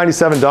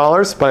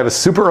 $497, but I have a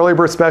super early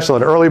bird special,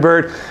 an early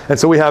bird, and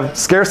so we have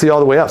scarcity all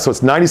the way up. So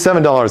it's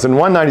 $97 and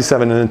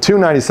 $197 and then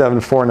 $297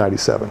 and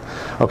 $497.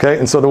 Okay,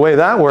 and so the way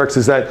that works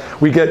is that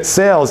we get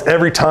sales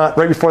every time,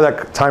 right before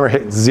that timer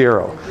hits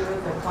 0.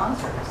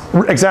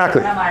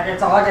 Exactly. And I'm like,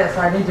 it's August, so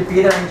I need to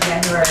be there in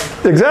January.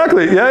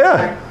 Exactly, yeah,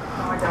 yeah.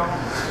 No, I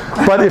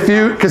don't. But if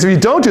you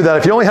don't do that,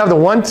 if you only have the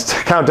one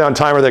countdown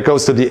timer that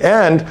goes to the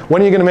end, when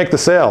are you going to make the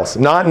sales?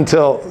 Not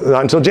until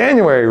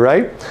January,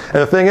 right? And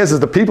the thing is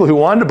the people who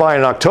wanted to buy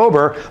in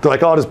October, they're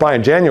like, oh, I'll just buy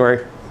in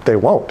January. They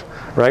won't,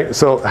 right?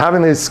 So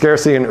having this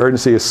scarcity and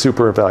urgency is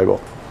super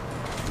valuable.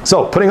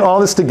 So putting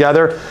all this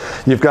together,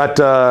 you've got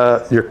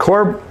your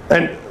core,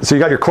 and so you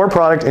got your core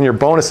product and your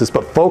bonuses,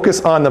 but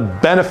focus on the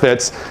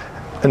benefits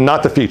and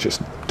not the features.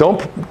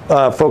 Don't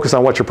focus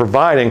on what you're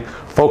providing,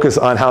 focus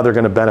on how they're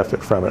going to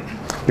benefit from it.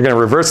 You're going to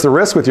reverse the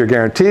risk with your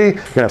guarantee. You're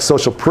going to have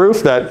social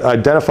proof that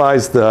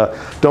identifies the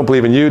don't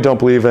believe in you, don't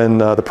believe in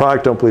the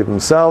product, don't believe in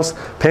themselves,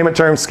 payment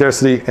terms,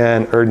 scarcity,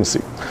 and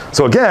urgency.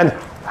 So again,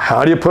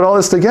 how do you put all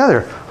this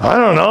together? I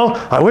don't know.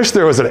 I wish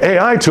there was an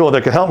AI tool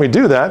that could help me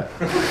do that.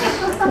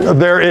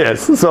 There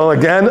is. So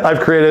again, I've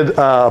created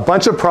a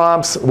bunch of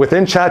prompts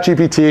within Chat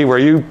GPT where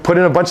you put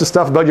in a bunch of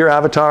stuff about your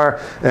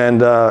avatar,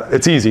 and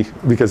it's easy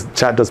because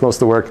Chat does most of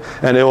the work,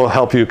 and it will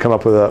help you come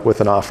up with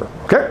an offer.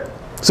 Okay?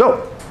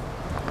 So,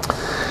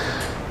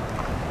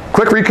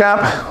 quick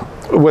recap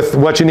with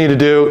what you need to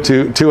do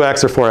to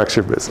 2x or 4x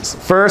your business.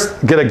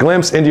 First, get a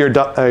glimpse into your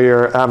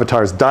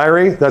avatar's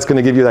diary. That's going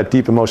to give you that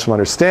deep emotional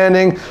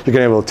understanding. You're going to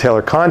be able to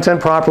tailor content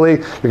properly.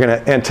 You're going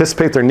to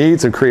anticipate their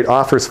needs and create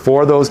offers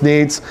for those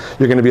needs.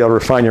 You're going to be able to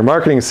refine your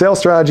marketing and sales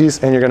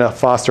strategies, and you're going to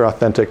foster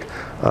authentic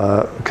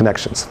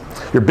connections.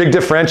 Your big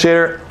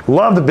differentiator,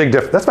 love the big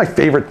diff. That's my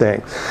favorite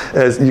thing.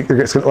 It's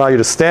going to allow you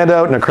to stand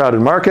out in a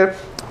crowded market,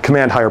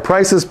 command higher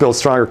prices, build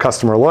stronger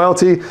customer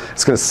loyalty.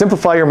 It's going to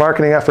simplify your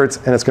marketing efforts,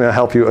 and it's going to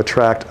help you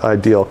attract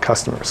ideal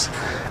customers.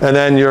 And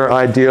then your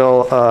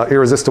ideal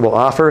irresistible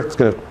offer, it's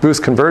going to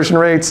boost conversion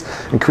rates,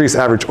 increase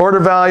average order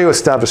value,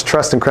 establish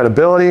trust and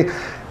credibility.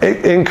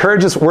 It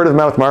encourages word of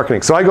mouth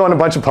marketing. So I go on a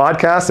bunch of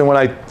podcasts, and when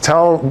I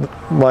tell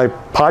my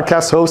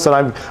podcast hosts that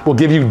I will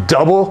give you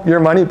double your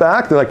money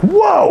back, they're like,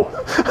 whoa,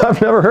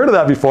 I've never heard of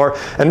that before.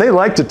 And they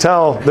like to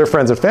tell their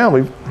friends and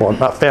family, well,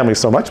 not family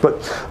so much,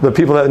 but the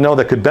people that know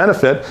that could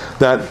benefit,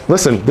 that,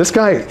 listen, this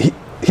guy,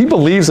 he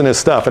believes in his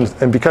stuff,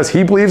 and because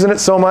he believes in it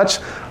so much,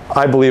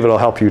 I believe it'll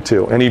help you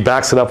too. And he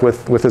backs it up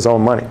with his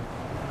own money.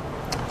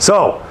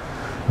 So,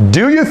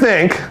 do you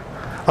think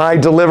I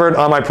delivered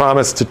on my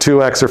promise to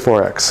 2x or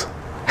 4x?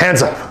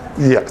 Hands up.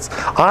 Yes.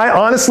 I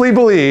honestly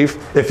believe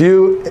if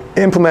you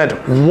implement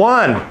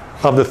one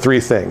of the 3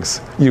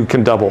 things, you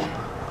can double.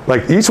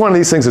 Like, each one of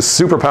these things is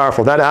super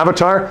powerful. That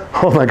avatar,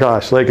 oh my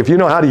gosh, like if you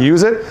know how to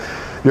use it,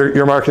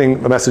 your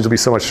marketing message will be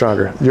so much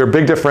stronger. Your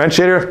big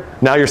differentiator,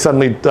 now you're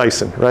suddenly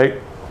Dyson, right?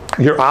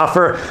 Your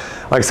offer,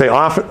 like I say,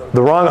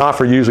 the wrong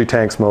offer usually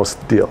tanks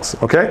most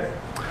deals, okay?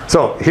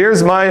 So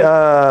here's my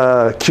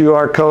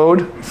QR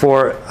code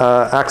for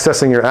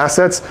accessing your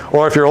assets.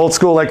 Or if you're old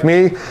school like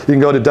me, you can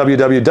go to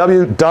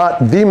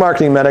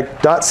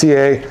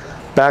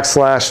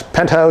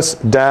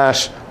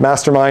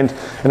www.themarketingmedic.ca/penthouse-mastermind.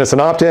 And it's an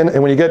opt-in.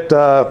 And when you get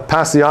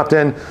past the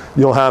opt-in,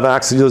 you'll have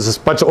access. There's this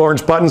bunch of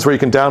orange buttons where you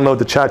can download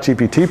the Chat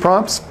GPT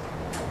prompts.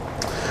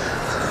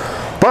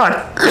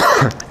 But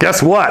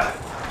guess what?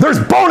 There's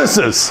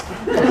bonuses.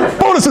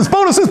 Bonuses,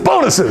 bonuses,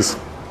 bonuses.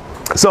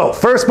 So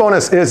first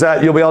bonus is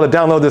that you'll be able to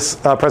download this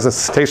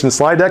presentation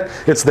slide deck.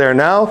 It's there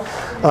now.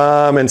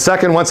 And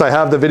second, once I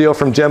have the video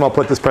from Jim, I'll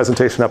put this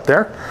presentation up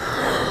there.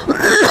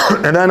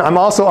 And then I'm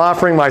also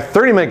offering my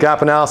 30-minute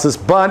gap analysis,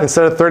 but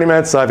instead of 30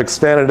 minutes, I've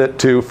expanded it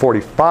to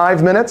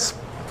 45 minutes.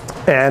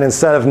 And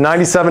instead of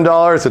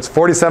 $97, it's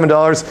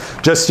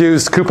 $47. Just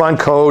use coupon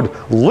code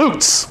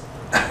LUTES.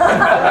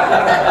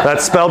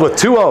 That's spelled with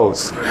 2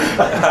 O's.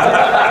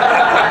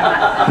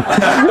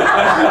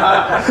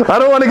 I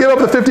don't want to give up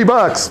the 50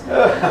 bucks.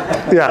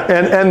 Yeah,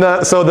 and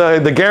so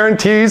the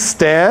guarantees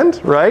stand,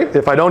 right?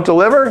 If I don't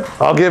deliver,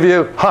 I'll give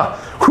you, I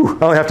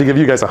only have to give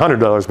you guys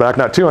 $100 back,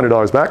 not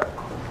 $200 back.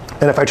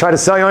 And if I try to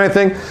sell you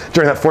anything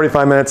during that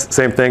 45 minutes,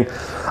 same thing,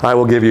 I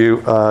will give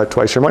you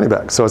twice your money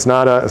back. So it's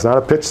not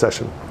a pitch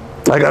session.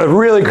 I got a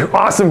really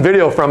awesome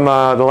video from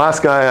the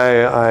last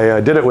guy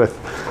I did it with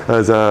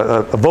as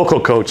a vocal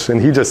coach, and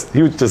he was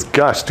just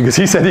gushed because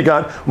he said he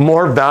got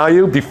more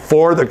value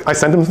before I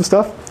sent him some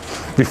stuff.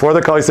 Before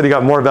the call, he said he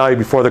got more value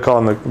before the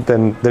call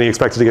than he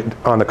expected to get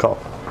on the call.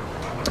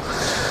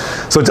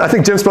 So I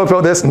think Jim spoke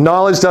about this.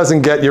 Knowledge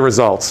doesn't get you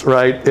results,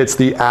 right? It's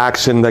the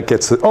action that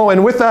gets it. Oh,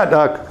 and with that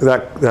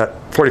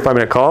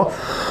 45-minute call,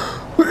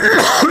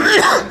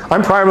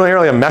 I'm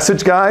primarily a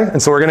message guy,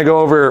 and so we're going to go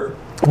over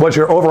what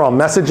your overall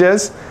message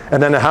is,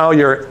 and then how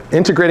you're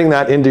integrating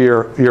that into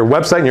your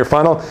website and your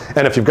funnel.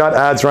 And if you've got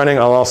ads running,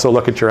 I'll also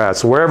look at your ads.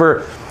 So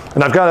wherever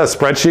And I've got a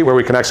spreadsheet where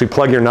we can actually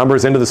plug your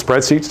numbers into the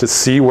spreadsheets to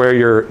see where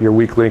your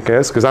weak link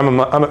is. Because I'm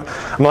a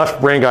left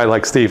brain guy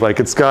like Steve. Like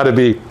it's got to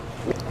be,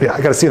 yeah,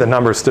 I got to see the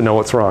numbers to know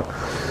what's wrong.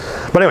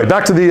 But anyway,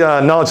 back to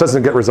the knowledge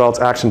doesn't get results,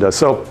 action does.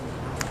 So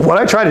what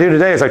I try to do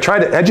today is I try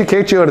to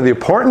educate you on the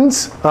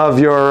importance of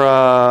your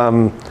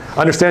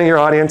understanding your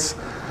audience,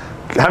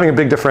 having a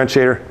big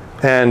differentiator,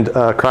 and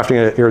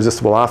crafting an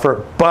irresistible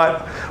offer.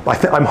 But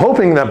I'm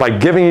hoping that by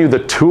giving you the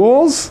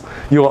tools,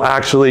 you will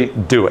actually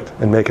do it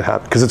and make it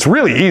happen. Because it's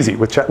really easy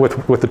with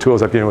the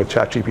tools I've given with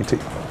Chat GPT.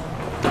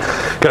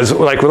 Because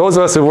like with those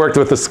of us who worked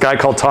with this guy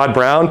called Todd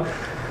Brown,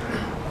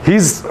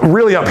 he's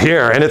really up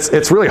here, and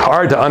it's really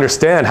hard to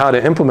understand how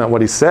to implement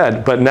what he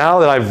said. But now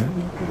that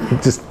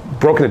I've just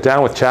broken it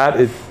down with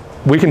Chat,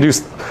 we can do.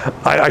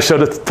 I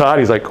showed it to Todd.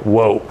 He's like,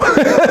 "Whoa!"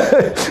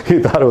 He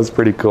thought it was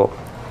pretty cool.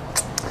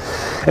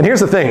 And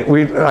here's the thing.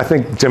 I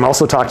think Jim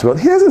also talked about.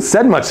 He hasn't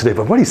said much today,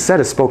 but what he said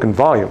has spoken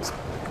volumes.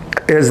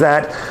 Is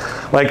that,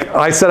 like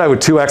I said, I would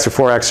 2x or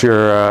 4x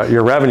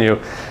your revenue,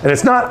 and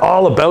it's not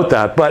all about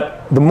that.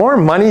 But the more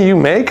money you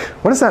make,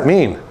 what does that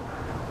mean?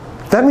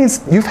 That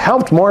means you've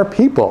helped more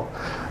people.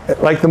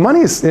 Like the money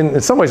is, in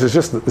some ways, it's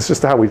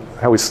just how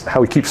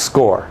we keep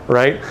score,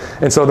 right?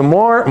 And so the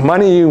more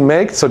money you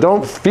make, so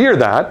don't fear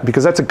that,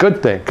 because that's a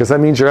good thing, because that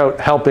means you're out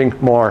helping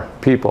more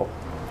people.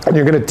 And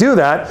you're going to do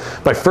that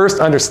by first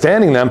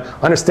understanding them,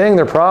 understanding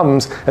their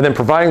problems, and then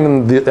providing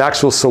them the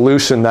actual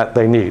solution that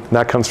they need. And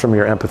that comes from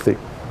your empathy.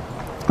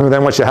 And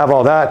then once you have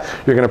all that,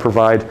 you're going to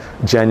provide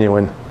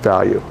genuine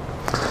value.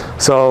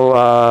 So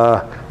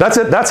that's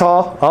it. That's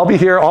all. I'll be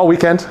here all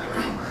weekend.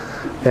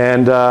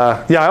 And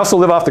yeah, I also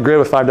live off the grid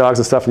with 5 dogs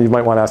and stuff, and you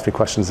might want to ask me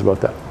questions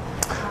about that.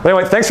 But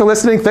anyway, thanks for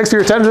listening. Thanks for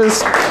your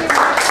attendance.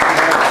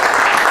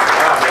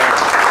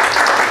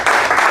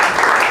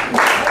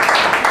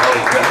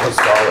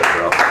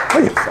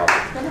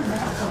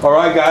 All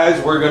right,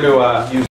 guys, we're going to use